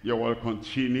 you will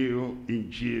continue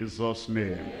in Jesus'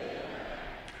 name.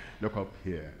 Look up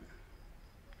here.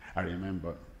 I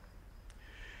remember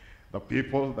the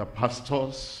people, the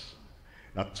pastors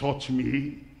that taught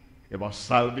me about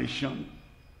salvation,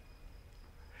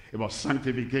 about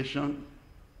sanctification,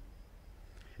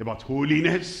 about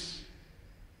holiness,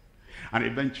 and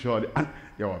eventually, and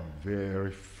they were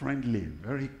very friendly,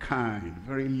 very kind,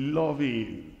 very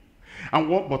loving.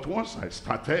 But once I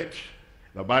started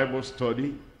the Bible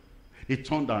study, it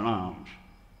turned around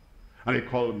and they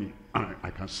called me. And I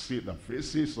can see the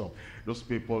faces of those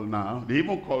people now. They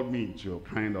even called me into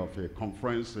kind of a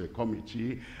conference, a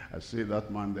committee. I see that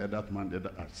man there, that man there.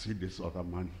 I see this other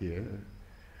man here.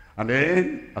 And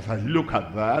then, as I look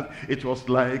at that, it was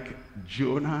like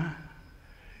Jonah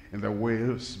in the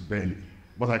whale's belly.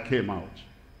 But I came out.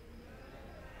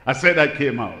 I said I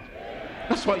came out.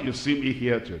 That's why you see me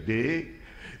here today.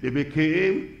 They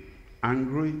became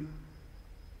angry,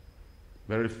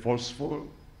 very forceful.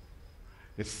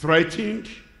 They threatened.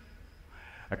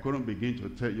 I couldn't begin to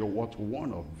tell you what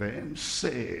one of them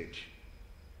said.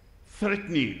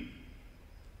 Threatening.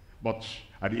 But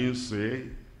I didn't say.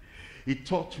 He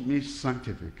taught me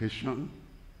sanctification.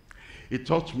 He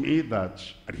taught me that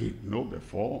I didn't know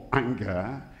before,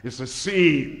 anger is a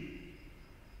sin.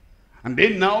 And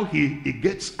then now he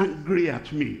gets angry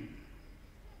at me.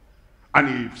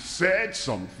 And he said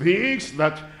some things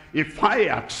that if I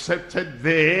accepted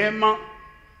them,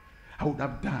 I would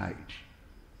have died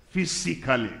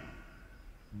physically.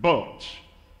 But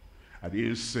I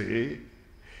didn't say.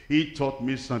 He taught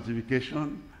me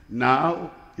sanctification.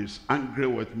 Now he's angry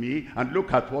with me, and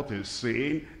look at what he's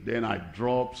saying. Then I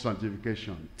drop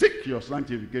sanctification. Take your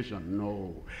sanctification.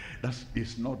 No,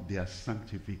 it's not their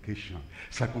sanctification.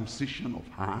 Circumcision of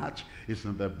heart is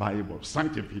in the Bible.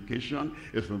 Sanctification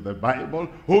is in the Bible.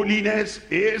 Holiness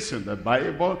is in the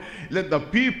Bible. Let the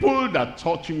people that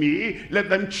taught me, let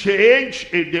them change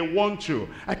if they want to.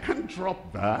 I can't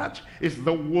drop that. It's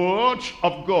the word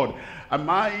of God. Am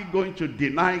I going to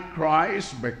deny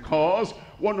Christ because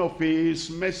one of his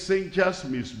messengers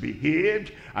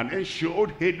misbehaved and then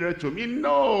showed hatred to me?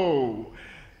 No.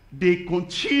 They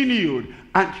continued.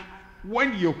 And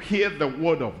when you hear the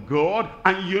word of God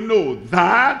and you know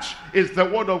that is the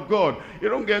word of God, you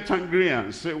don't get angry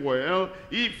and say, well,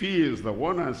 if he is the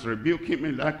one that's rebuking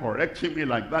me, like correcting me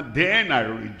like that, then I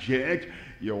reject.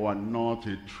 You are not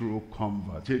a true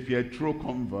convert. If you're a true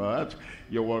convert,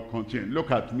 you will continue. Look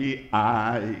at me,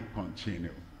 I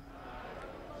continue.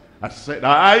 I said,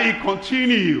 I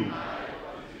continue.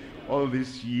 All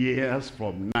these years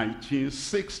from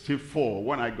 1964,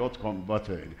 when I got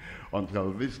converted,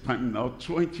 until this time now,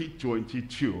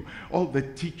 2022, all the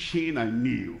teaching I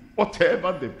knew,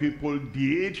 whatever the people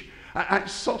did, I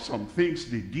saw some things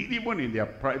they did, even in their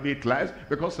private lives,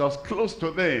 because I was close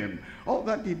to them. All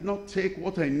that did not take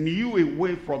what I knew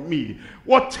away from me.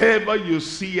 Whatever you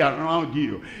see around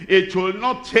you, it will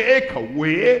not take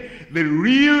away the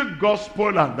real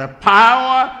gospel and the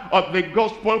power of the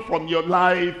gospel from your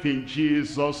life in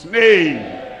Jesus' name.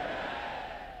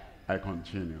 I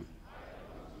continue.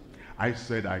 I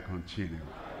said I continue.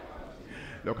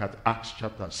 Look at Acts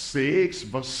chapter 6,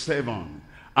 verse 7.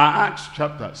 Acts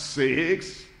chapter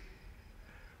 6,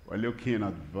 we're looking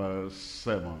at verse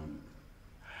 7.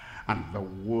 And the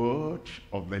word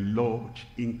of the Lord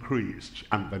increased,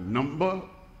 and the number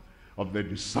of the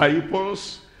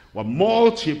disciples were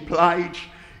multiplied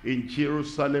in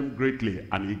Jerusalem greatly,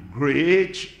 and a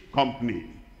great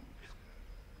company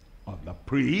of the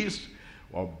priests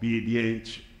were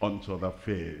obedient unto the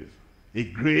faith. A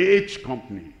great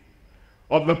company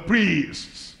of the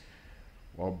priests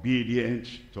were obedient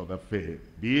to the faith.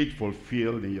 Be it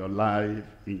fulfilled in your life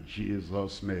in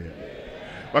Jesus' name.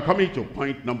 We're coming to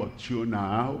point number 2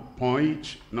 now.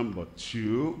 Point number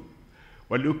 2.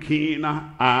 We're looking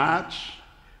at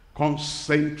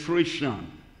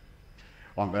concentration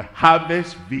on the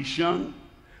harvest vision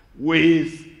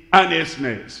with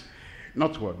earnestness.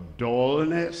 Not with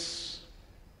dullness,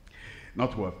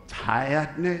 not with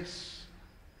tiredness,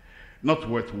 not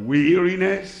with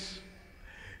weariness,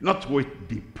 not with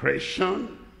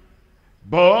depression,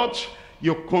 but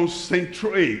you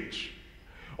concentrate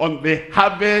on the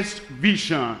harvest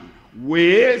vision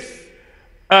with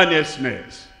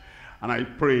earnestness. And I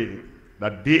pray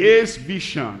that this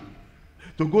vision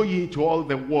to go into all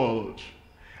the world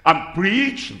and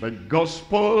preach the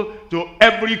gospel to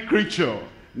every creature,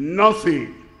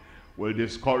 nothing will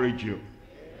discourage you.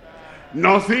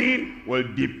 Nothing will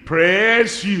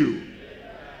depress you.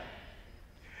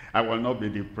 I will not be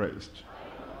depressed.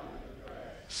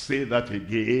 Say that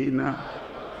again.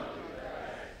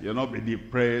 You'll not be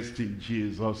depressed in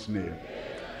Jesus' name.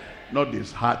 Not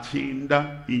disheartened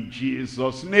in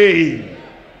Jesus' name.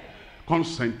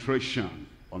 Concentration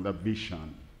on the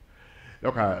vision.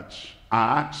 Look at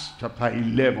Acts chapter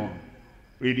 11,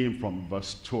 reading from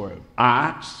verse 12.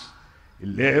 Acts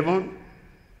 11,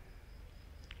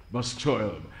 verse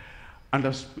 12. And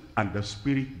the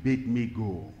Spirit bade me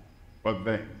go, but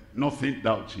then nothing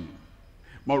doubting.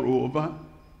 Moreover,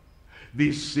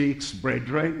 these 6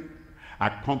 brethren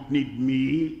accompanied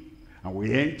me, and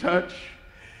we entered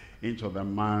into the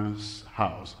man's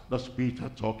house. That's Peter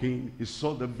talking. He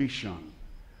saw the vision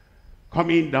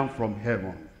coming down from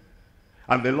heaven.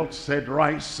 And the Lord said,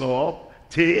 rise up,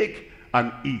 take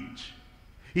and eat.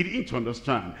 He didn't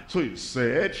understand. So he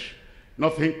said,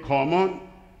 nothing common,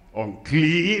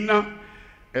 unclean,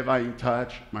 ever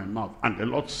entered my mouth. And the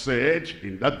Lord said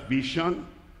in that vision,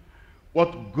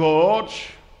 what God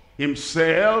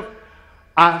himself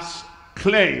has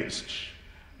cleansed,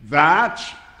 that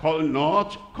call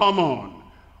not common,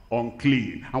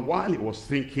 unclean. And while he was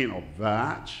thinking of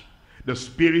that, the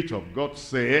Spirit of God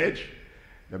said,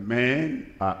 the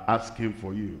men are asking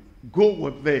for you. Go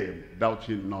with them,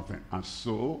 doubting nothing. And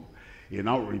so he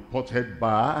now reported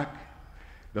back,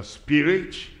 the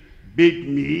Spirit bid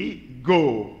me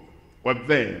go with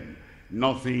them,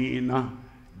 nothing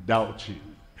doubting.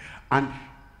 And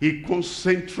he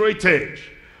concentrated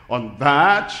on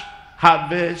that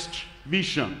harvest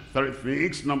vision. 3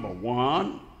 things. Number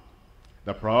 1,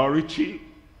 the priority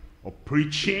of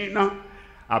preaching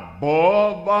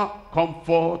above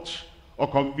comfort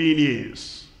or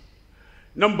convenience.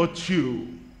 Number 2,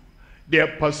 their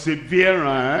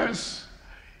perseverance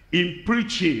in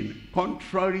preaching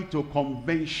contrary to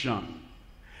convention.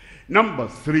 Number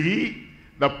 3,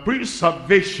 the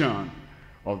preservation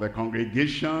of the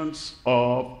congregations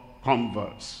of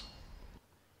converts.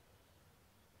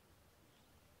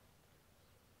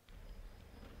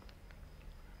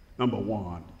 Number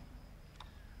 1,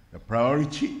 the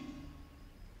priority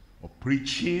of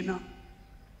preaching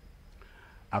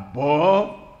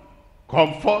above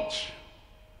comfort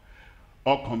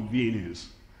or convenience.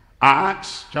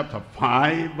 Acts chapter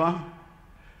 5,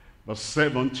 verse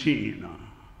 17.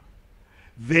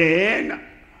 Then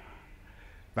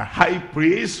the high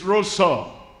priest rose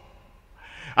up,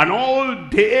 and all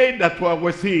they that were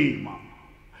with him,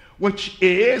 which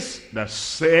is the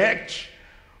sect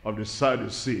of the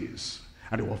Sadducees,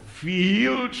 and they were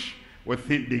filled with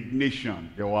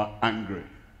indignation. They were angry.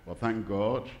 But thank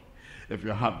God, if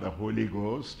you have the Holy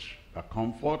Ghost that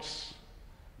comforts,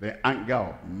 the anger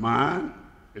of man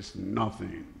is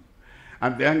nothing,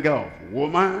 and the anger of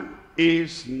woman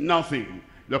is nothing.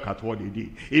 Look at what he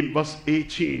did in verse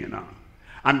 18.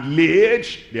 And laid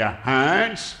their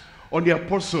hands on the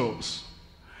apostles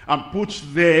and put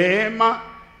them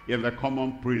in the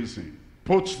common prison.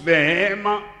 Put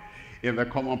them in the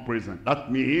common prison.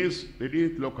 That means they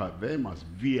didn't look at them as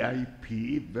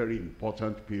VIP, very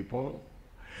important people.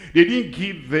 They didn't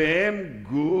give them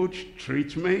good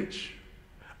treatment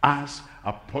as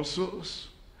apostles,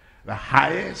 the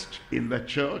highest in the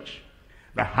church,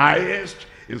 the highest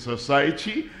in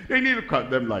society. They didn't look at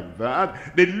them like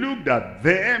that. They looked at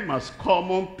them as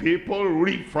common people,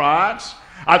 riffraffs,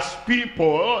 as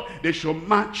people they should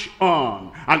march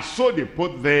on. And so they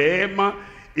put them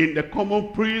in the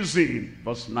common prison.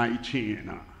 Verse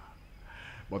 19.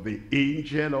 But the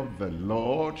angel of the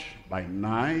Lord by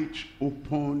night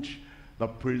opened the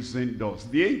prison doors.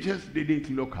 The angels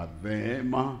didn't look at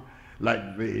them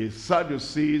like the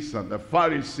Sadducees and the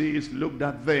Pharisees looked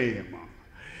at them.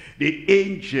 The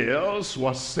angels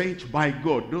were sent by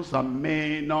God. Those are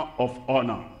men of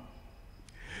honor.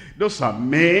 Those are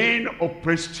men of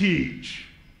prestige.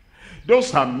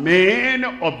 Those are men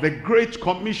of the Great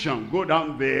Commission. Go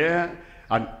down there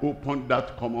and open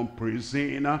that common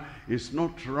prison. It's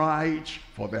not right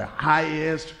for the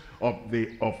highest of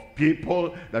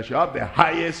people that should have the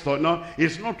highest honor.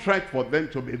 It's not right for them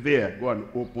to be there. Go and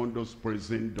open those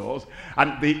prison doors.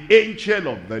 And the angel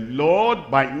of the Lord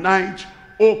by night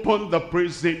opened the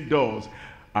prison doors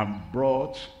and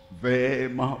brought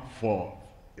them forth.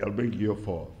 He'll bring you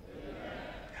forth. Amen.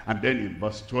 And then in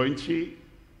verse 20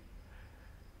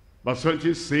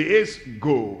 says,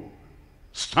 go,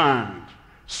 stand,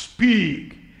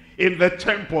 speak in the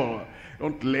temple.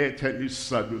 Don't let any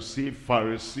Sadducee,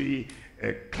 Pharisee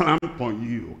clamp on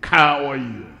you, cower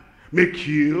you, make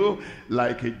you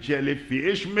like a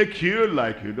jellyfish, make you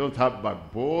like you don't have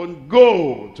backbone.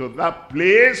 Go to that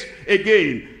place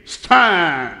again.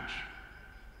 Stand.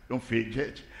 Don't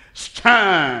fidget.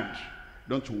 Stand.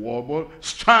 Don't wobble.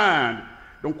 Stand.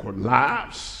 Don't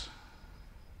collapse.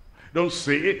 Don't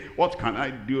say, what can I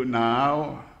do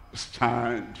now?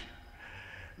 Stand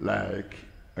like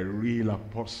a real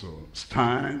apostle.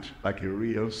 Stand like a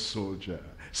real soldier.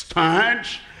 Stand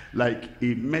like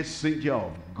a messenger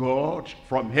of God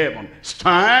from heaven.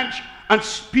 Stand and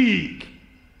speak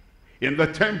in the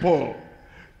temple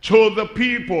to the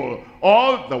people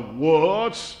all the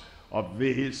words of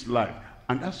this life.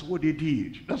 And that's what they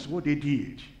did. That's what they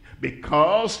did.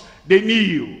 Because they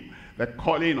knew the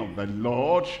calling of the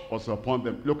Lord was upon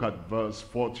them. Look at verse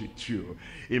 42.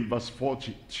 In verse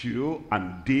 42,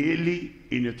 and daily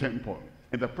in the temple,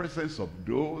 in the presence of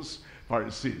those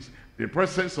Pharisees, the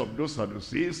presence of those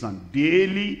Sadducees, and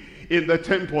daily in the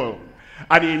temple,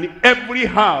 and in every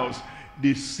house,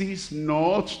 they cease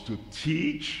not to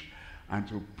teach and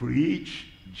to preach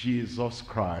Jesus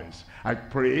Christ. I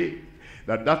pray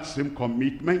that that same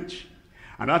commitment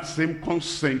and that same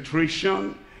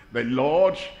concentration the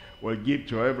Lord will give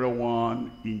to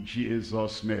everyone in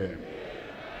Jesus' name. Amen.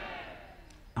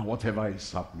 And whatever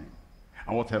is happening,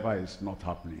 and whatever is not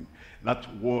happening, that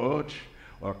word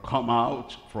will come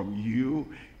out from you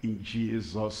in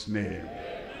Jesus' name.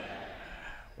 Amen.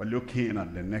 We're looking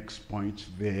at the next point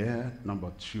there,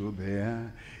 number 2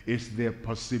 there, is their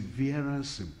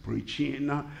perseverance in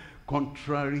preaching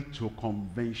contrary to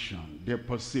convention. Their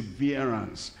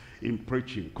perseverance in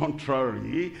preaching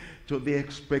contrary to the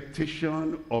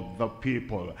expectation of the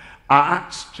people.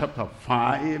 Acts chapter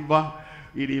 5,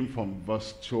 reading from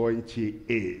verse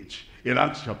 28. In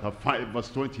Acts chapter 5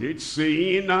 verse 28,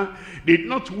 saying, did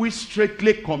not we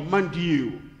strictly command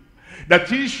you that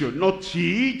ye should not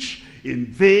teach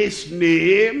in this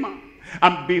name?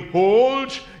 And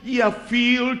behold, ye have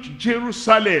filled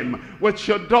Jerusalem with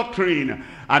your doctrine,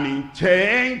 and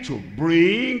intend to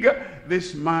bring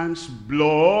this man's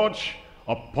blood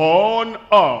upon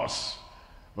us.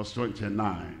 Verse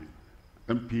 29.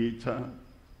 And Peter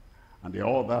and the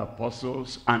other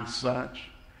apostles answered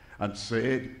and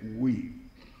said, we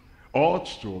ought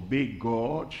to obey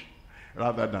God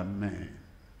rather than men.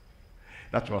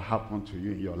 That will happen to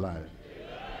you in your life.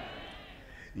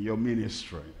 in your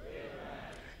ministry,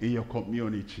 in your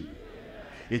community.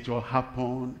 It will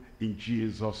happen in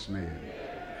Jesus' name.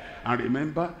 And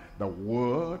remember, the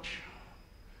Word,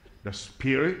 the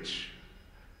Spirit,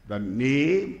 the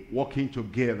name working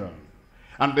together.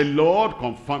 And the Lord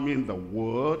confirming the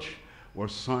Word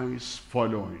with signs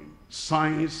following.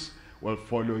 Signs will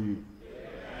follow you.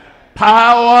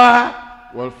 Power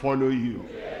will follow you.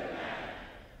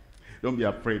 Don't be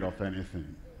afraid of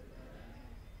anything.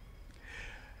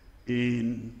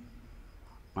 In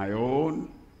my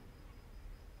own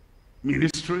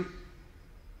ministry,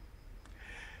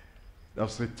 there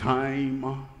was a time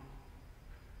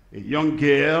a young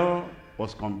girl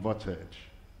was converted.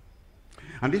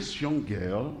 And this young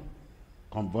girl,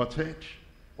 converted,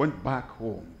 went back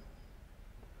home.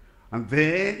 And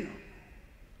then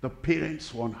the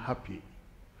parents were unhappy.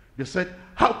 They said,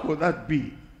 how could that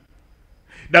be?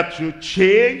 That you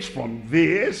change from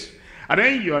this, and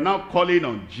then you are now calling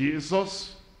on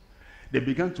Jesus. They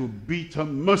began to beat her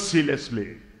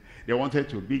mercilessly. They wanted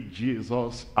to beat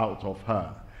Jesus out of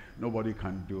her. Nobody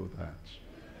can do that.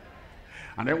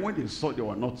 And then when they saw they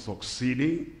were not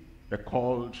succeeding, they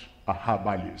called a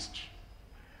herbalist.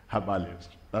 Herbalist.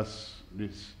 That's the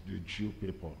Jew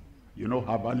people. You know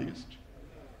herbalist?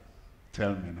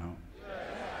 Tell me now.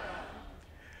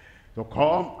 To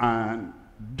come and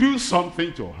do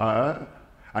something to her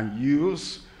and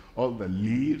use all the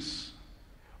leaves,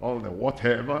 all the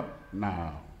whatever.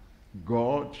 Now,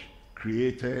 God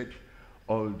created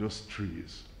all those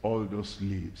trees, all those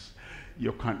leaves.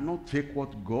 You cannot take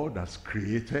what God has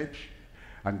created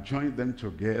and join them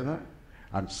together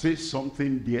and say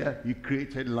something there. He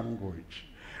created language.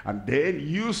 And then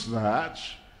use that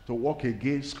to work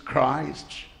against Christ,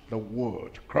 the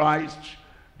Word, Christ,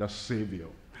 the Savior.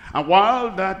 And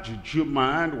while that Jew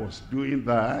man was doing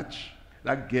that,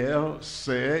 that girl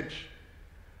said,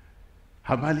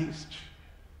 herbalist,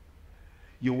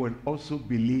 you will also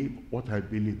believe what I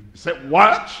believe. He said,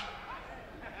 what?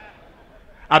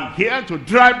 I'm here to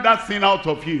drive that thing out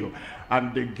of you.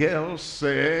 And the girl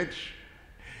said,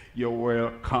 you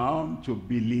will come to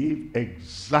believe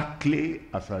exactly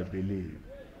as I believe.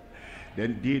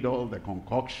 Then did all the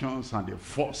concoctions and they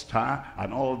forced her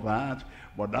and all that.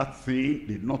 But that thing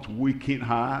did not weaken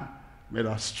her, made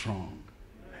her strong.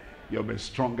 You'll be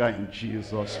stronger in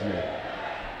Jesus' name.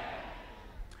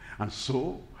 And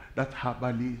so that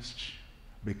herbalist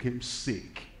became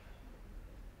sick.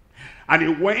 And he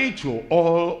went to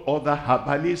all other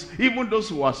herbalists, even those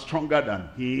who were stronger than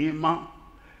him.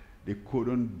 They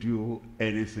couldn't do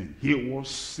anything. He was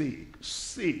sick,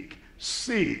 sick,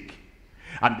 sick.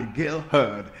 And the girl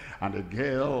heard, and the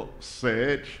girl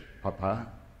said, Papa,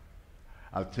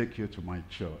 I'll take you to my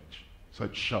church. He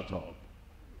said, shut up.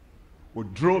 We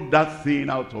drove that thing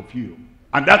out of you.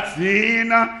 And that thing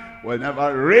will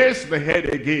never raise the head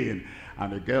again.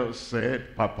 And the girl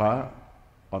said, Papa,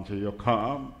 until you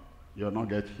come, you'll not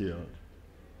get healed.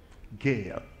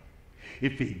 Girl,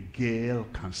 if a girl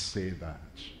can say that,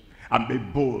 and be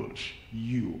bold,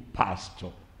 you,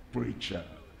 pastor, preacher,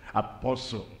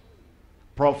 apostle,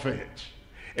 prophet,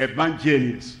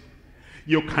 evangelist,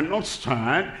 you cannot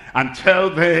stand and tell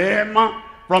them,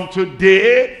 from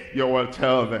today, you will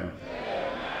tell them.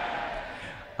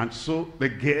 And so the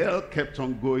girl kept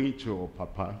on going to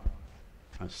Papa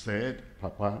and said,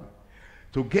 Papa,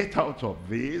 to get out of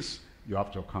this, you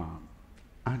have to come.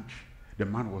 And the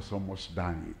man was almost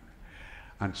dying.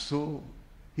 And so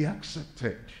he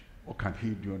accepted. What can he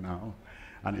do now?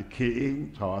 And he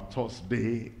came to our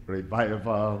Thursday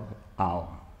revival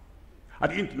hour. I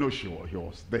didn't know he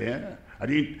was there.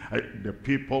 The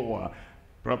people were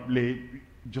probably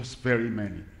just very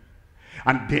many.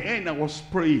 And then I was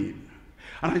praying.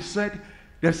 And I said,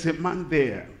 there's a man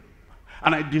there.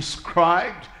 And I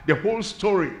described the whole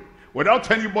story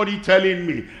without anybody telling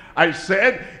me. I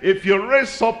said, if you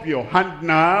raise up your hand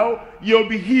now, you'll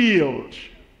be healed.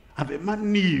 And the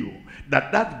man knew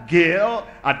that that girl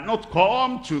had not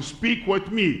come to speak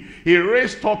with me. He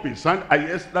raised up his hand.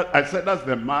 I said, that's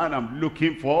the man I'm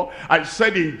looking for. I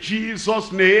said, in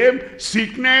Jesus' name,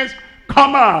 sickness,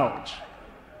 come out.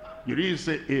 You didn't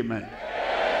say amen.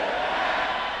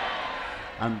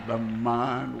 And the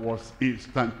man was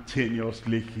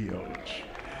instantaneously healed.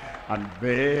 And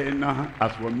then,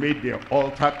 as we made the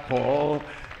altar call,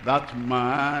 that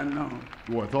man,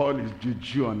 with all his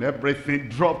juju and everything,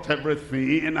 dropped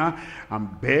everything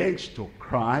and begged to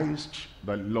Christ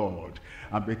the Lord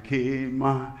and became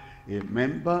a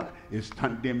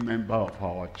standing member of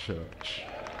our church.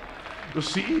 You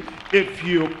see, if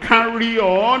you carry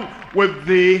on with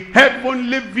the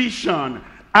heavenly vision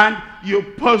and you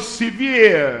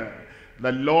persevere,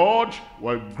 The Lord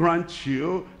will grant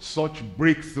you such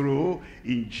breakthrough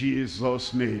in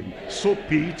Jesus' name. So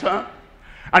Peter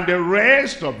and the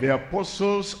rest of the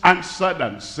apostles answered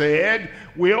and said,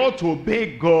 we ought to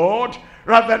obey God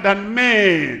rather than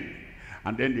men.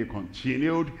 And then they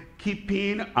continued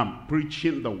keeping and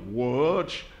preaching the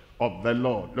word of the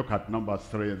Lord. Look at number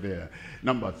 3 there.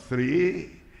 Number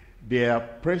 3, their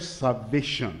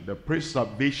preservation. The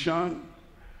preservation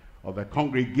of the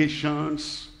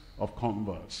congregations of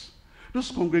converts.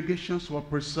 Those congregations were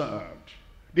preserved.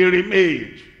 They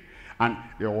remained. And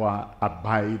they were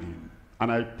abiding.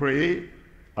 And I pray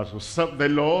as you serve the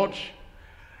Lord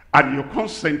and you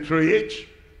concentrate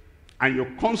and you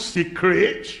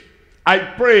consecrate, I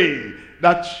pray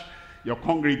that your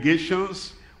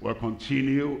congregations will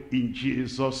continue in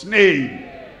Jesus' name.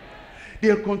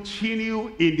 They'll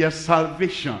continue in their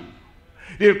salvation.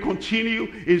 They'll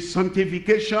continue in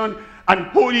sanctification and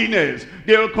holiness.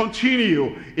 They'll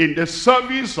continue in the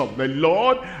service of the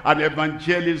Lord and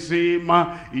evangelism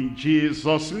in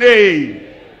Jesus' name.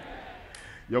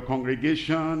 Your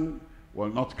congregation will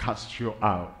not cast you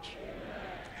out.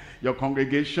 Your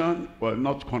congregation will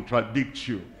not contradict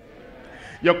you.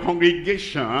 Your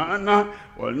congregation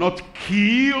will not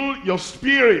kill your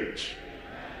spirit.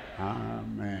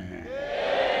 Amen.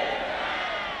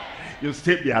 You'll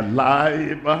still be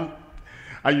alive,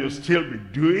 and you'll still be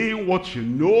doing what you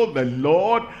know the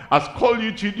Lord has called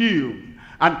you to do.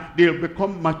 And they'll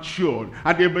become matured,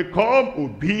 and they'll become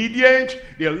obedient.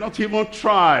 They'll not even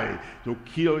try to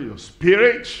kill your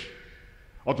spirit,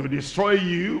 or to destroy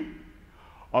you,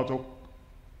 or to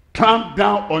clamp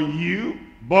down on you,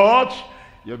 but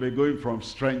you'll be going from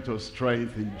strength to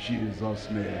strength in Jesus'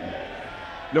 name.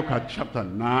 Look at chapter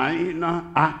 9,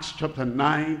 Acts chapter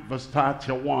 9, verse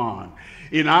 31.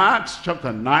 In Acts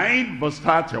chapter 9, verse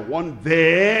 31,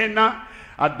 then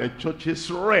at the church's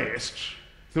rest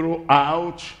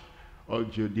throughout all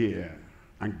Judea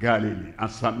and Galilee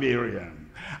and Samaria,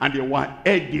 and they were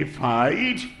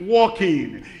edified,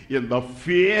 walking in the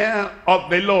fear of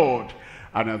the Lord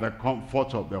and in the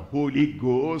comfort of the Holy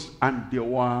Ghost, and they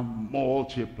were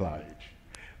multiplied.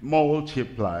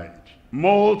 Multiplied.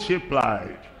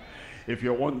 Multiplied. If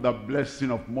you want the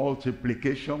blessing of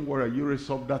multiplication, where you raise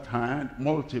up that hand?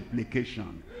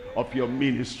 Multiplication of your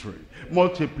ministry,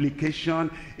 multiplication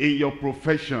in your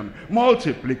profession,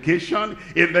 multiplication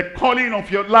in the calling of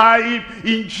your life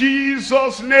in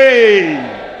Jesus'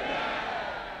 name.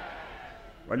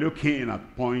 We're looking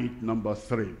at point number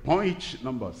 3. Point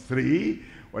number 3,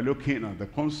 we're looking at the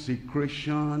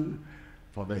consecration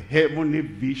for the heavenly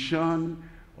vision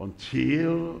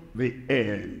until the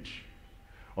end.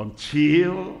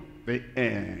 Until the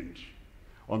end.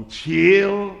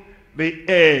 Until the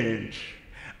end.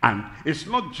 And it's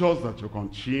not just that you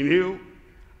continue.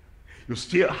 You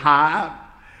still have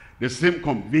the same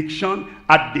conviction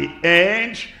at the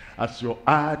end as you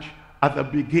had at the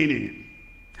beginning.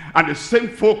 And the same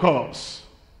focus.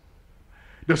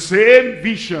 The same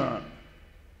vision.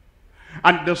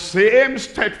 And the same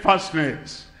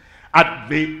steadfastness at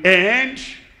the end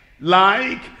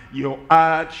like you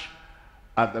had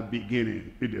at the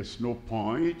beginning. It is no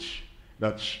point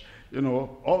that, you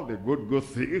know, all the good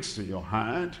things in your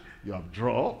hand, you have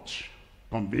dropped.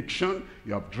 Conviction,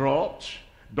 you have dropped.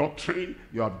 Doctrine,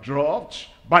 you have dropped.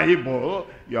 Bible,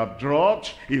 you have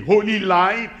dropped. A holy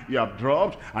life, you have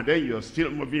dropped. And then you're still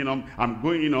moving on. I'm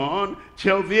going on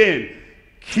till the end.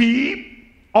 Keep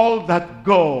all that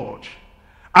God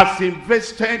has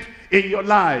invested in your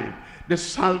life. The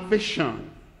salvation,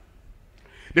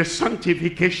 the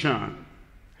sanctification,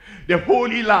 the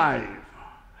holy life,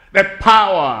 the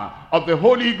power of the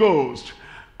Holy Ghost,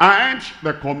 and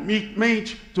the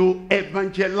commitment to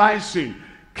evangelizing.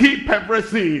 Keep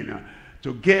everything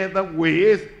together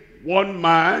with one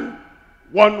man,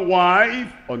 one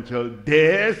wife, until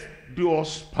death do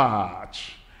us part.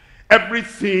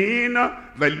 Everything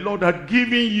the Lord had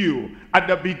given you at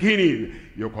the beginning,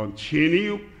 you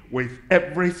continue with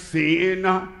everything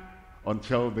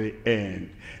until the end.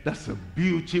 That's a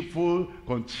beautiful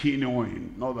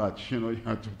continuing. Not that, you know, you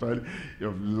have to tell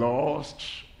you've lost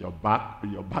your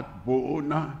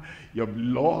backbone, you've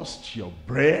lost your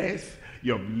breath,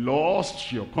 you've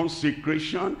lost your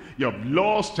consecration, you've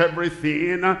lost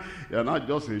everything. You're not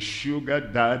just a sugar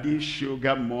daddy,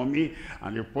 sugar mommy,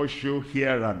 and you push you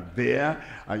here and there,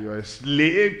 and you're a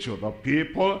slave to the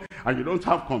people, and you don't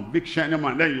have conviction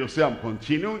anymore, and then you say, I'm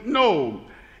continuing. No.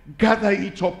 Gather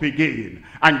it up again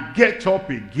and get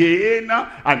up again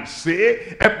and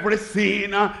say,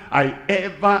 everything I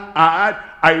ever had,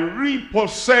 I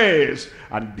repossess.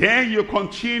 And then you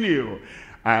continue.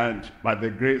 And by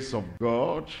the grace of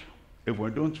God, if we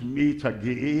don't meet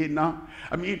again,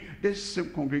 I mean, this same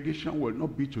congregation will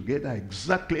not be together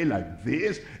exactly like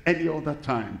this any other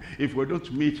time. If we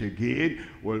don't meet again,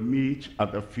 we'll meet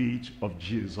at the feet of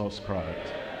Jesus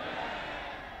Christ.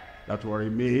 That will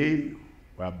remain,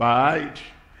 will abide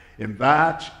in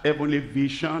that heavenly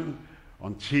vision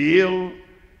until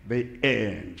the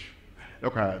end.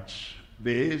 Look at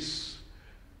this.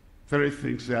 3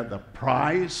 things there: the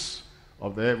price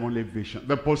of the heavenly vision,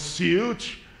 the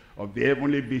pursuit of the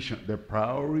heavenly vision, the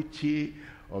priority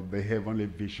of the heavenly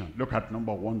vision. Look at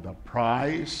number 1, the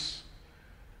price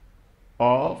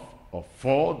of or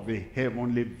for the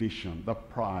heavenly vision, the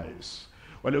price.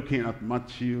 We're looking at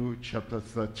Matthew chapter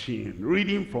 13,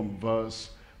 reading from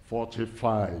verse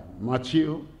 45.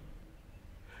 Matthew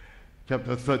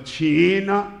chapter 13,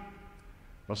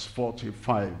 verse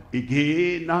 45.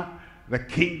 Again, the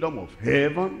kingdom of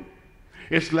heaven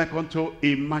is like unto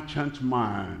a merchant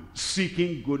man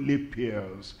seeking goodly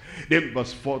pearls. Then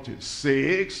verse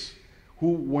 46,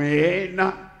 who when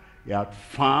he had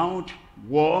found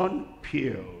one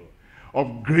pearl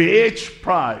of great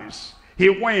price, he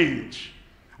went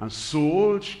and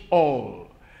sold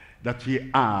all that he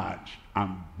had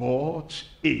and bought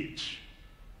it.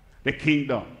 The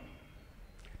kingdom,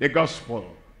 the gospel,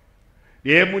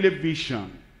 the heavenly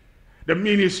vision, the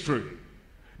ministry,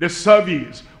 the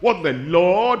service, what the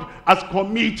Lord has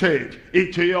committed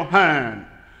into your hand,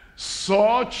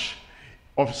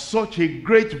 of such a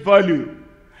great value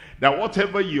that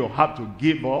whatever you have to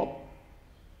give up,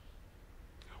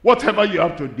 whatever you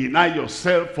have to deny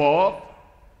yourself of,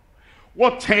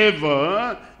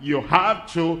 whatever you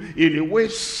have to in a way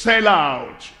sell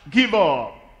out, give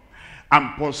up,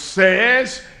 and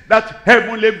possess that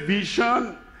heavenly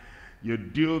vision, you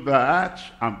do that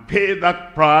and pay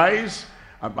that price,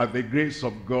 and by the grace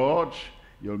of God,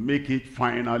 you'll make it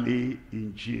finally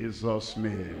in Jesus'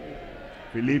 name.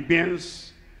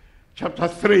 Philippians chapter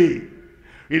 3,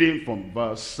 reading from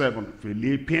verse 7.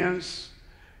 Philippians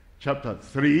chapter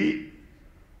 3,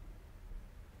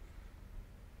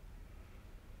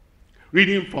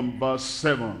 reading from verse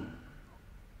 7.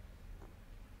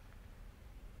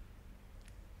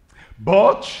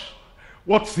 But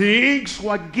what things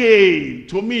were gained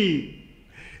to me,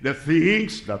 the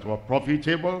things that were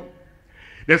profitable,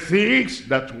 the things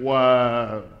that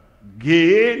were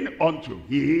gain unto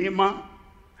him.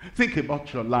 Think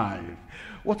about your life.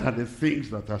 What are the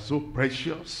things that are so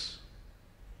precious?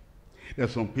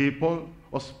 There's some people,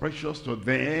 what's precious to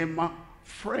them?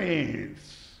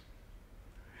 Friends.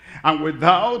 And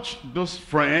without those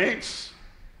friends,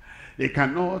 they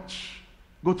cannot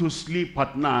go to sleep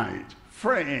at night.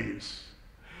 Friends.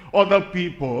 Other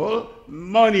people,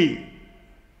 money.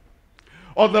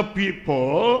 Other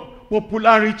people,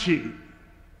 popularity.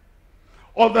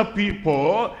 Other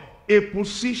people, a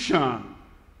position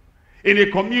in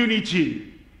a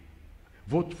community.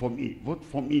 Vote for me, vote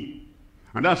for me.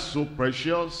 And that's so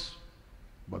precious.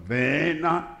 But then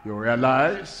you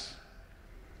realize,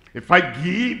 if I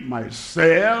give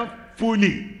myself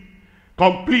fully,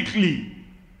 completely,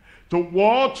 to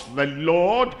what the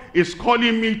Lord is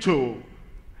calling me to,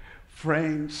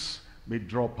 friends may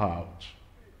drop out.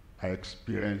 I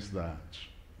experienced that,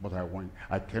 but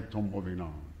I kept on moving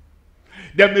on.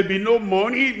 There may be no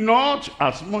money, not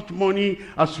as much money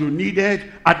as you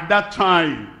needed at that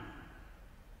time.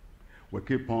 We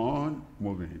keep on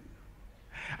moving.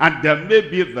 And there may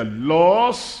be the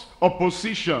loss of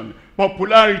position,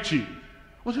 popularity.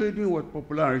 What are you doing with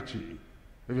popularity?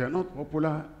 If you are not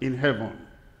popular in heaven,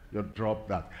 you drop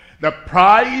that. The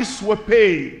price we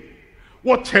pay,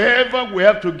 whatever we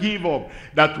have to give up,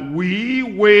 that we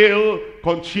will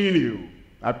continue.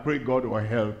 I pray God will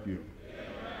help you.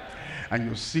 And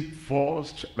you seek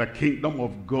first the kingdom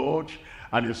of God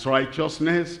and his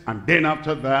righteousness, and then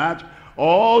after that,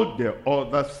 all the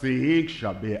other things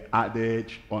shall be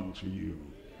added unto you.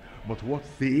 But what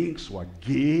things were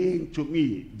gained to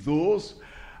me, those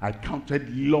I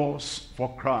counted loss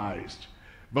for Christ.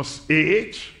 Verse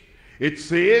 8, it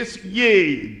says,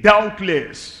 yea,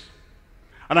 doubtless,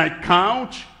 and I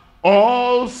count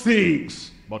all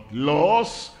things but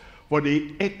loss for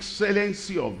the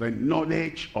excellency of the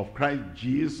knowledge of Christ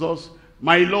Jesus,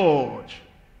 my Lord,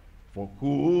 for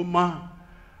whom I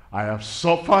have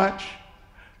suffered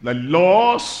the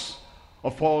loss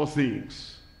of all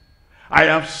things. I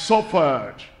have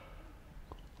suffered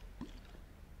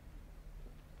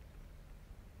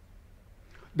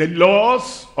the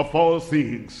loss of all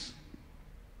things.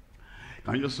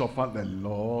 Can you suffer the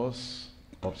loss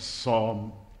of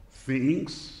some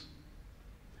things?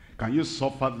 Can you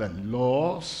suffer the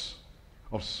loss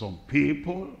of some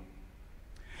people?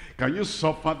 Can you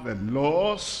suffer the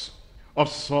loss of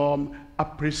some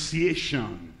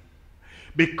appreciation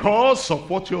because of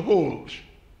what you hold.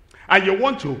 And you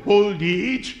want to hold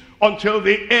it until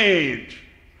the end.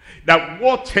 That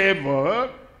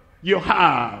whatever you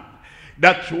have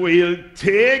that will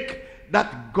take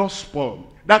that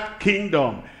gospel, that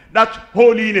kingdom, that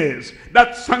holiness,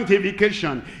 that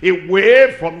sanctification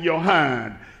away from your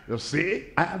hand. You see,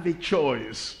 I have a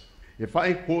choice. If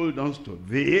I hold on to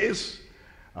this,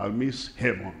 I'll miss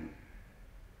heaven.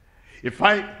 If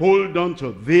I hold on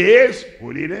to this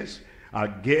holiness,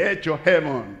 I'll get to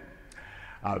heaven.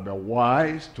 I'll be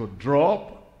wise to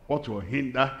drop what will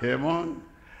hinder heaven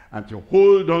and to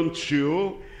hold on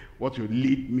to what will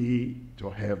lead me to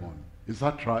heaven. Is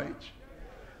that right?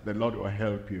 The Lord will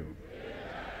help you.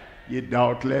 Ye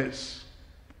doubtless,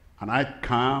 and I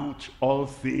count all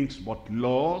things but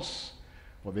loss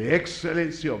for the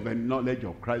excellency of the knowledge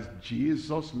of Christ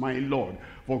Jesus my Lord,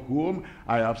 for whom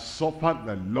I have suffered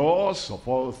the loss of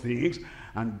all things,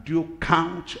 and do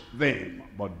count them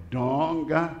but dung,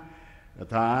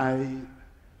 that I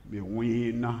may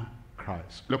win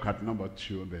Christ. Look at number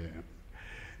 2 there.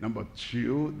 Number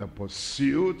 2, the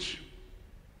pursuit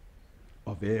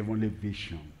of the heavenly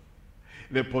vision.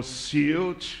 The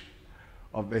pursuit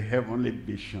of the heavenly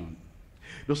vision.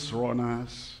 Those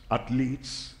runners,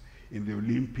 athletes in the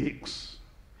Olympics,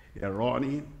 they're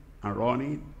running and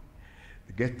running.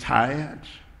 They get tired,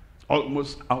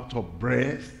 almost out of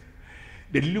breath.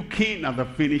 They're looking at the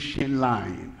finishing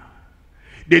line.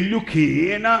 They're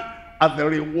looking at the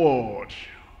reward.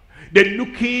 They're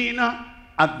looking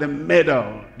at the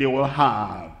medal they will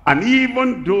have. And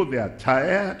even though they are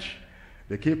tired,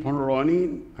 they keep on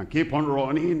running and keep on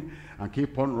running and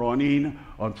keep on running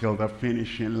until the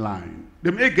finishing line.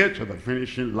 They may get to the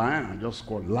finishing line and just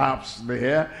collapse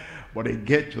there, but they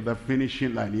get to the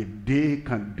finishing line. If they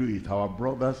can do it, our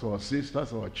brothers, our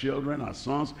sisters, our children, our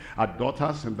sons, our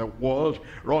daughters in the world,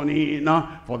 running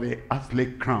for the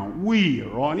earthly crown. We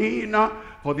running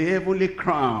for the heavenly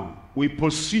crown. We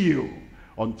pursue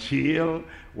until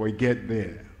we get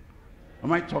there.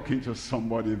 Am I talking to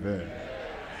somebody there?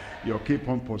 You keep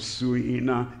on pursuing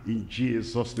in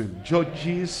Jesus' name.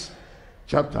 Judges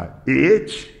chapter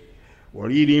 8. We're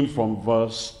reading from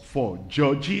verse 4.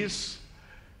 Judges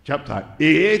chapter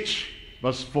 8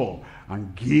 verse 4.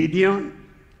 And Gideon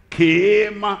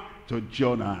came to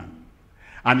Jordan,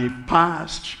 and he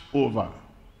passed over.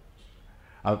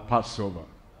 I'll pass over.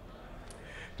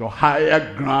 To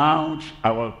higher ground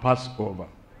I will pass over.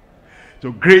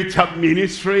 To greater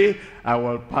ministry I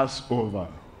will pass over.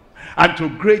 And to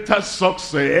greater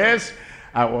success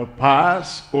I will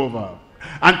pass over.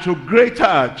 And to greater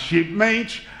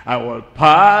achievement I will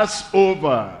pass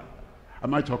over.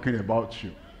 Am I talking about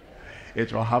you?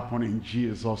 It will happen in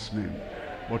Jesus' name.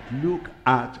 But look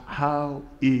at how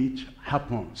it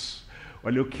happens.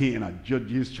 We're looking at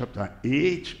Judges chapter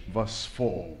 8 verse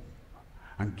 4.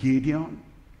 And Gideon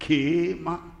came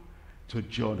to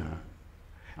Jordan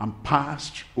and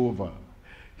passed over,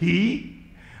 he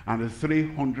and the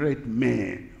 300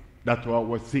 men that were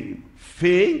with him,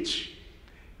 faint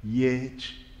yet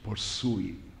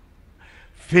pursuing.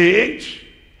 Faint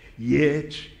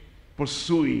yet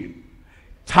pursuing.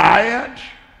 Tired,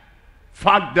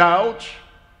 fagged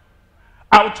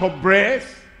out of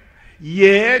breath,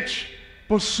 yet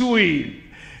pursuing.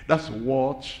 That's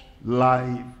what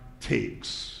life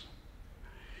takes.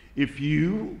 If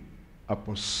you are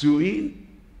pursuing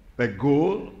the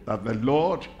goal that the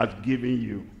Lord has given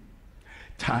you,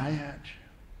 tired,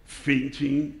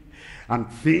 fainting,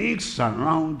 and things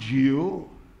around you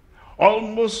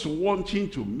almost wanting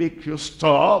to make you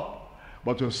stop,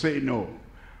 but you say no,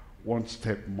 one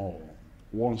step more,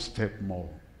 one step more,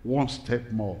 one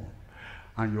step more,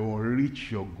 and you will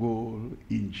reach your goal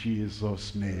in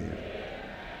Jesus' name.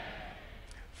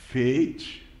 Faith,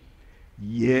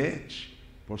 yet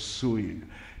pursuing.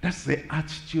 That's the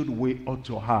attitude we ought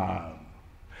to have.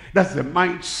 That's the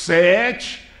mindset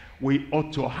we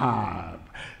ought to have.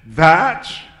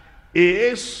 That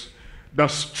is the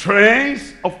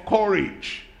strength of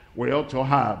courage we ought to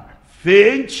have.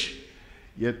 Faith,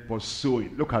 yet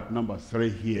pursuing. Look at number 3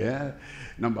 here.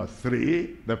 Number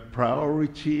 3, the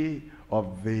priority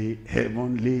of the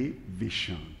heavenly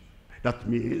vision. That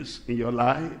means in your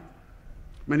life,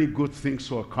 many good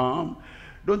things will come.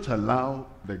 Don't allow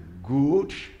the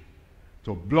good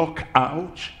to block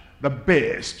out the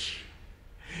best.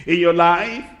 In your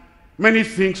life, many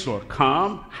things will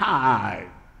come highly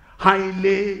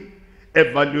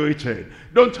evaluated.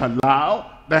 Don't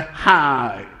allow the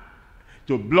high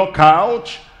to block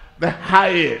out the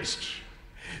highest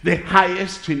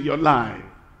in your life,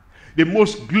 the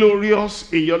most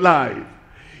glorious in your life.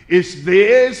 is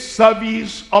this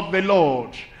service of the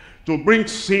Lord, to bring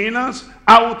sinners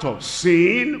out of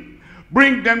sin,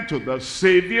 bring them to the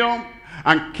Savior,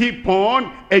 and keep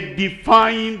on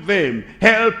edifying them,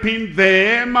 helping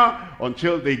them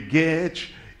until they get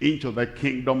into the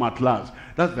kingdom at last.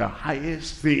 That's the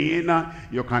highest thing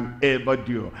you can ever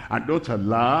do. And don't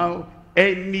allow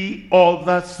any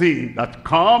other thing that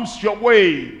comes your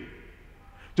way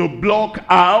to block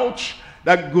out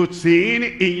that good thing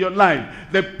in your life.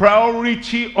 The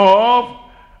priority of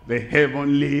the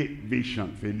heavenly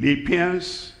vision.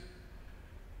 Philippians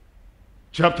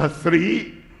chapter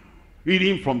 3,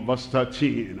 reading from verse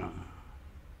 13.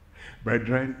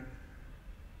 Brethren,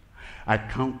 I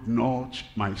count not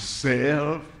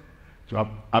myself to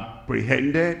have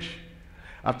apprehended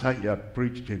after he had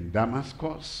preached in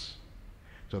Damascus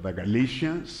to the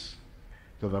Galatians,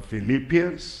 to the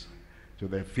Philippians, to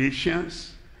the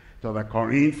Ephesians, to the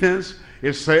Corinthians.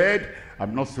 He said,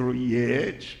 I'm not through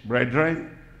yet,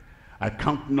 brethren. I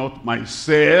count not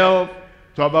myself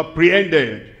to have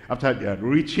apprehended. After they had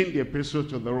written the epistle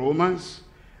to the Romans,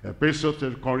 epistle to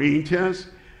the Corinthians,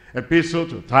 epistle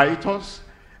to Titus,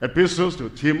 epistles to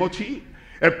Timothy,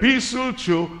 epistle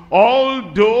to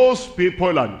all those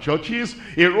people and churches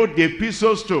he wrote the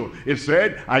epistles to. He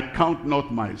said, I count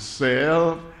not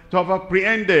myself to have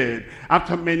apprehended.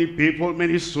 After many people,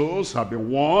 many souls have been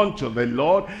won to the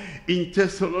Lord in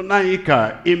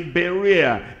Thessalonica, in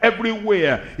Berea,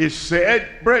 everywhere. He said,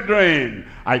 brethren,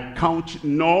 I count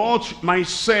not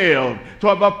myself to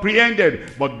have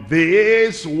apprehended, but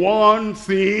this one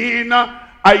thing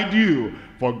I do,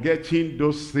 forgetting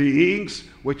those things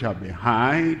which are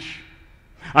behind,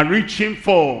 and reaching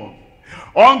forth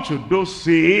unto those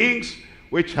things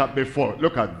which are before.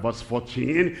 Look at verse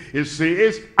 14. It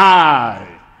says,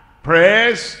 I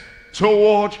press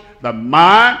toward the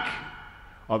mark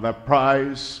of the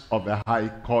prize of the high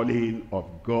calling of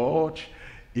God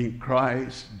in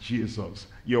Christ Jesus.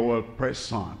 You will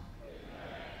press on.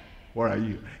 Where are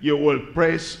you? You will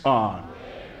press on.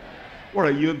 Where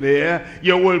are you there?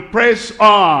 You will press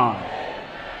on.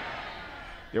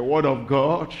 The word of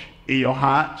God in your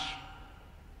heart,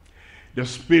 the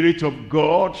Spirit of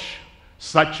God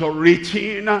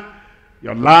saturating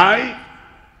your life,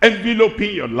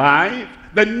 enveloping your life,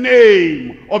 the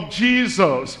name of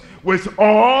Jesus with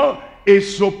all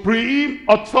its supreme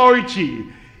authority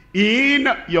in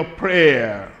your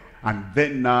prayer. And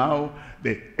then now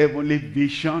the heavenly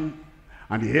vision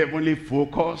and the heavenly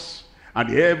focus and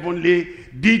the heavenly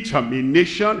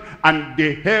determination and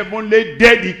the heavenly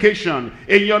dedication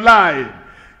in your life.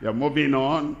 You're moving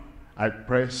on. I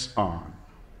press on.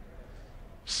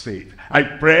 Say it. I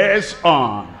press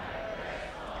on.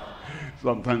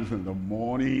 Sometimes in the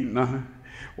morning,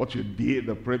 what you did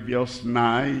the previous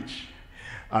night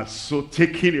has so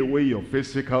taken away your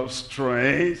physical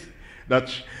strength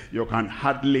that you can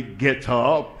hardly get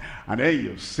up. And then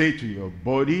you say to your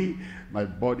body, my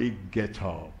body, get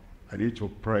up. I need to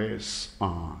press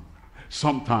on.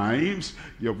 Sometimes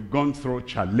you've gone through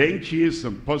challenges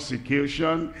and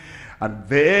persecution, and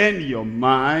then your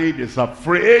mind is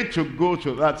afraid to go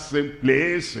to that same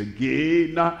place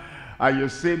again. And you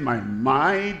say, my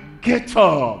mind, get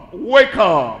up, wake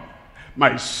up.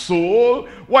 My soul,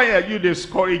 why are you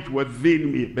discouraged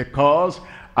within me? Because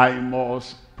I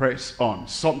must press on.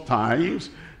 Sometimes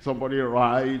somebody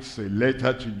writes a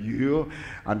letter to you,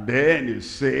 and then it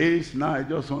says, now I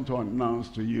just want to announce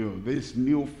to you this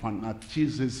new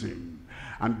fanaticism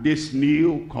and this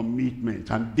new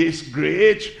commitment and this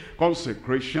great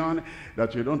consecration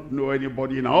that you don't know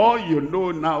anybody now. All you know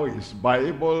now is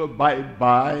Bible,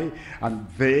 bye-bye. And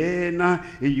then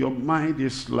in your mind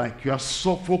it's like you are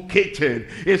suffocated.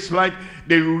 It's like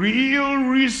the real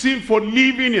reason for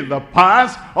living in the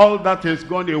past, all that is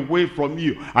gone away from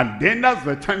you. And then that's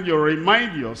the time you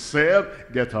remind yourself,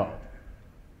 get up.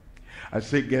 I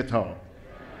say get up.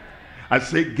 I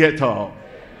say get up.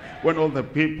 When all the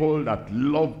people that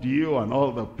loved you and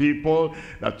all the people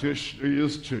that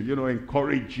used to,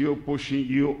 encourage you, pushing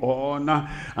you on,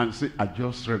 and say, I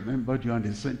just remembered you, and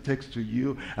they sent text to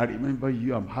you, I remember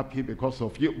you, I'm happy because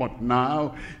of you. But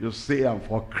now you say, I'm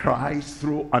for Christ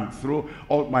through and through,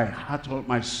 all my heart, all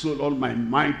my soul, all my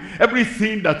mind,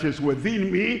 everything that is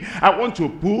within me, I want to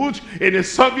put in the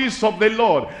service of the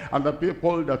Lord. And the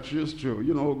people that used to,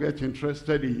 get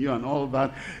interested in you and all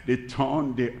that, they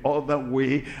turn the other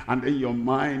way, And then your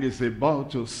mind is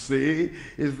about to say,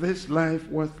 is this life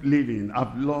worth living?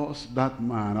 I've lost that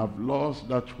man, I've lost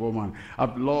that woman,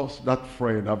 I've lost that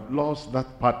friend, I've lost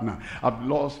that partner, I've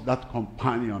lost that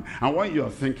companion. And when you're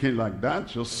thinking like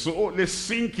that, your soul is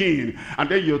sinking. And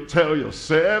then you tell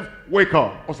yourself, wake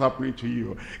up. What's happening to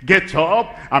you? Get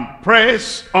up and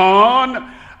press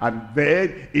on. And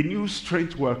then a new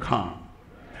strength will come.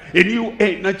 A new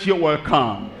energy will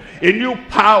come. A new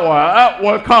power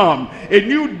will come. A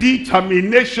new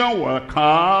determination will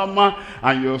come.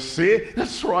 And you'll say,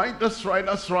 that's right, that's right,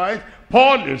 that's right.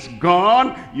 Paul is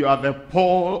gone. You are the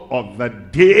Paul of the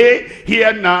day.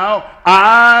 Here now,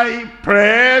 I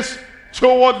press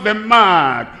toward the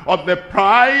mark of the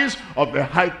prize of the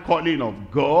high calling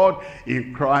of God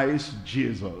in Christ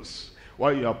Jesus.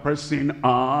 While you are pressing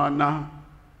on,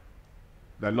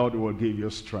 the Lord will give you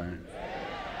strength.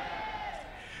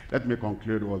 Let me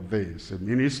conclude with this. A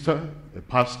minister, a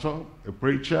pastor, a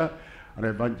preacher, an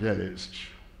evangelist.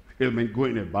 He'll be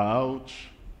going about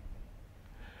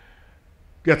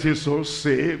getting souls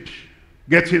saved,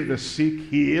 getting the sick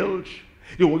healed.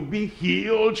 He will be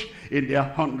healed in their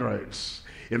hundreds.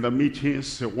 In the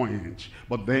meetings he went.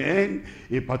 But then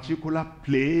a particular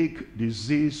plague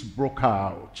disease broke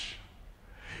out.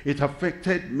 It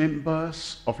affected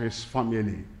members of his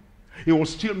family. He was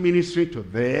still ministering to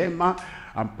them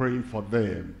and praying for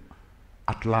them.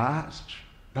 At last,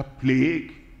 the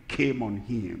plague came on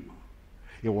him.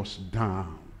 He was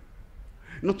down.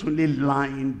 Not only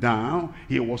lying down,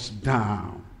 he was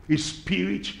down. His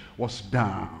spirit was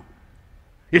down.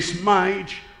 His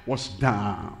mind was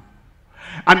down.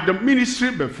 And the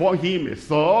ministry before him, he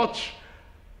thought,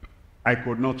 I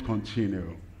could not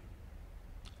continue.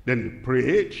 Then he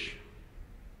prayed.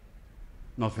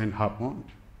 Nothing happened.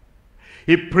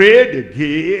 He prayed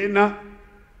again.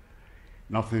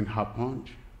 Nothing happened.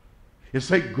 He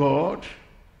said, God,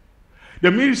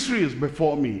 the ministry is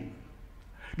before me.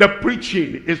 The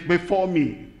preaching is before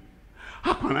me.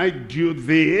 How can I do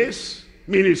this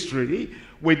ministry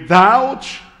without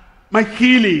my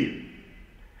healing?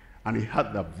 And he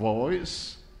heard the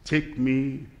voice, take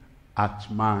me at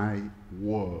my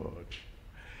word.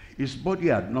 His body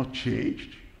had not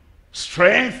changed.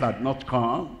 Strength had not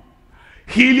come.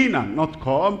 Healing had not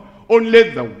come. Only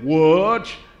the word,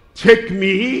 take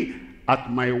me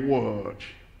at my word.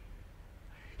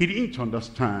 He didn't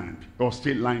understand. He was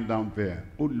still lying down there.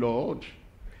 Oh Lord,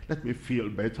 let me feel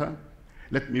better.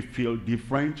 Let me feel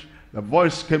different. The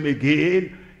voice came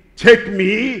again. Take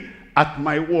me at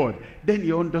my word. Then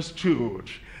he understood.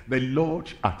 The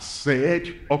Lord had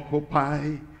said,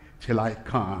 occupy till I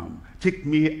come. Take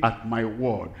me at my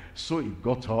word. So he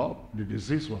got up. The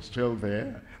disease was still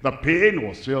there. The pain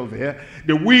was still there.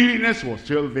 The weariness was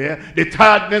still there. The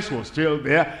tiredness was still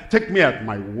there. Take me at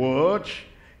my word.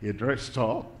 He dressed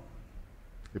up.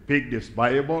 He picked his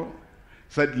Bible.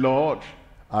 Said, Lord,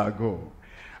 I'll go.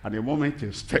 And the moment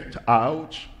he stepped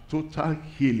out, total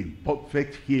healing,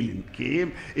 perfect healing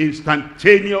came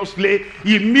instantaneously,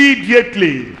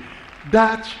 immediately.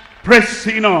 That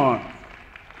pressing on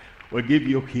will give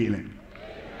you healing,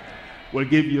 will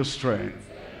give you strength,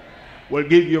 will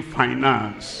give you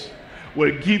finance,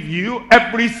 will give you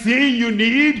everything you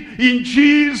need in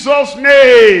Jesus'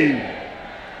 name.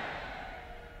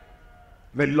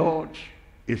 The Lord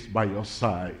is by your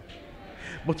side,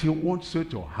 but he wants you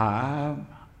to have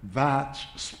that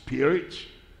spirit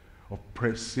of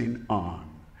pressing on.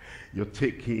 You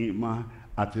take him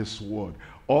at his word.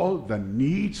 All the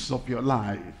needs of your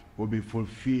life will be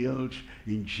fulfilled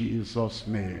in Jesus'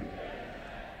 name.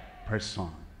 Press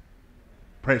on.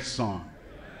 Press on.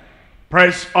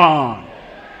 Press on.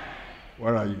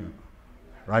 Where are you?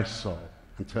 Rise up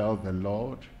and tell the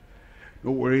Lord,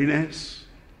 no weariness,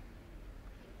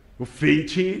 no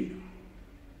fainting,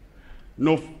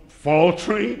 no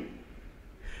faltering,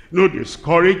 no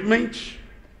discouragement,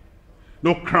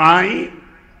 no crying,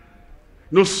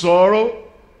 no sorrow.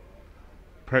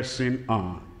 Pressing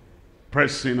on.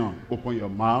 Pressing on. Open your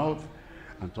mouth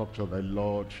and talk to the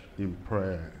Lord in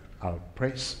prayer. I'll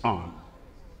press on.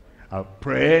 I'll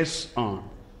press on.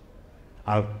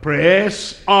 I'll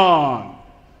press on.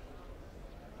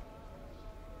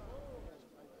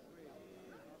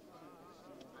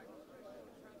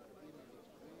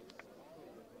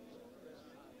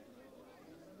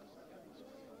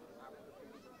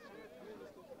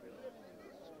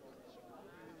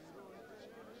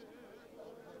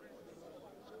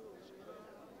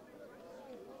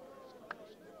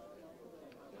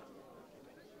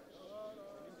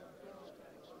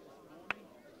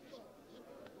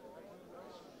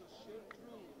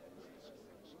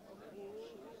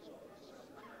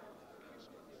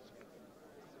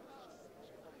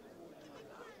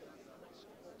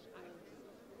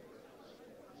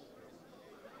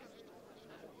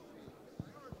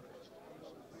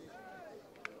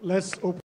 Let's open.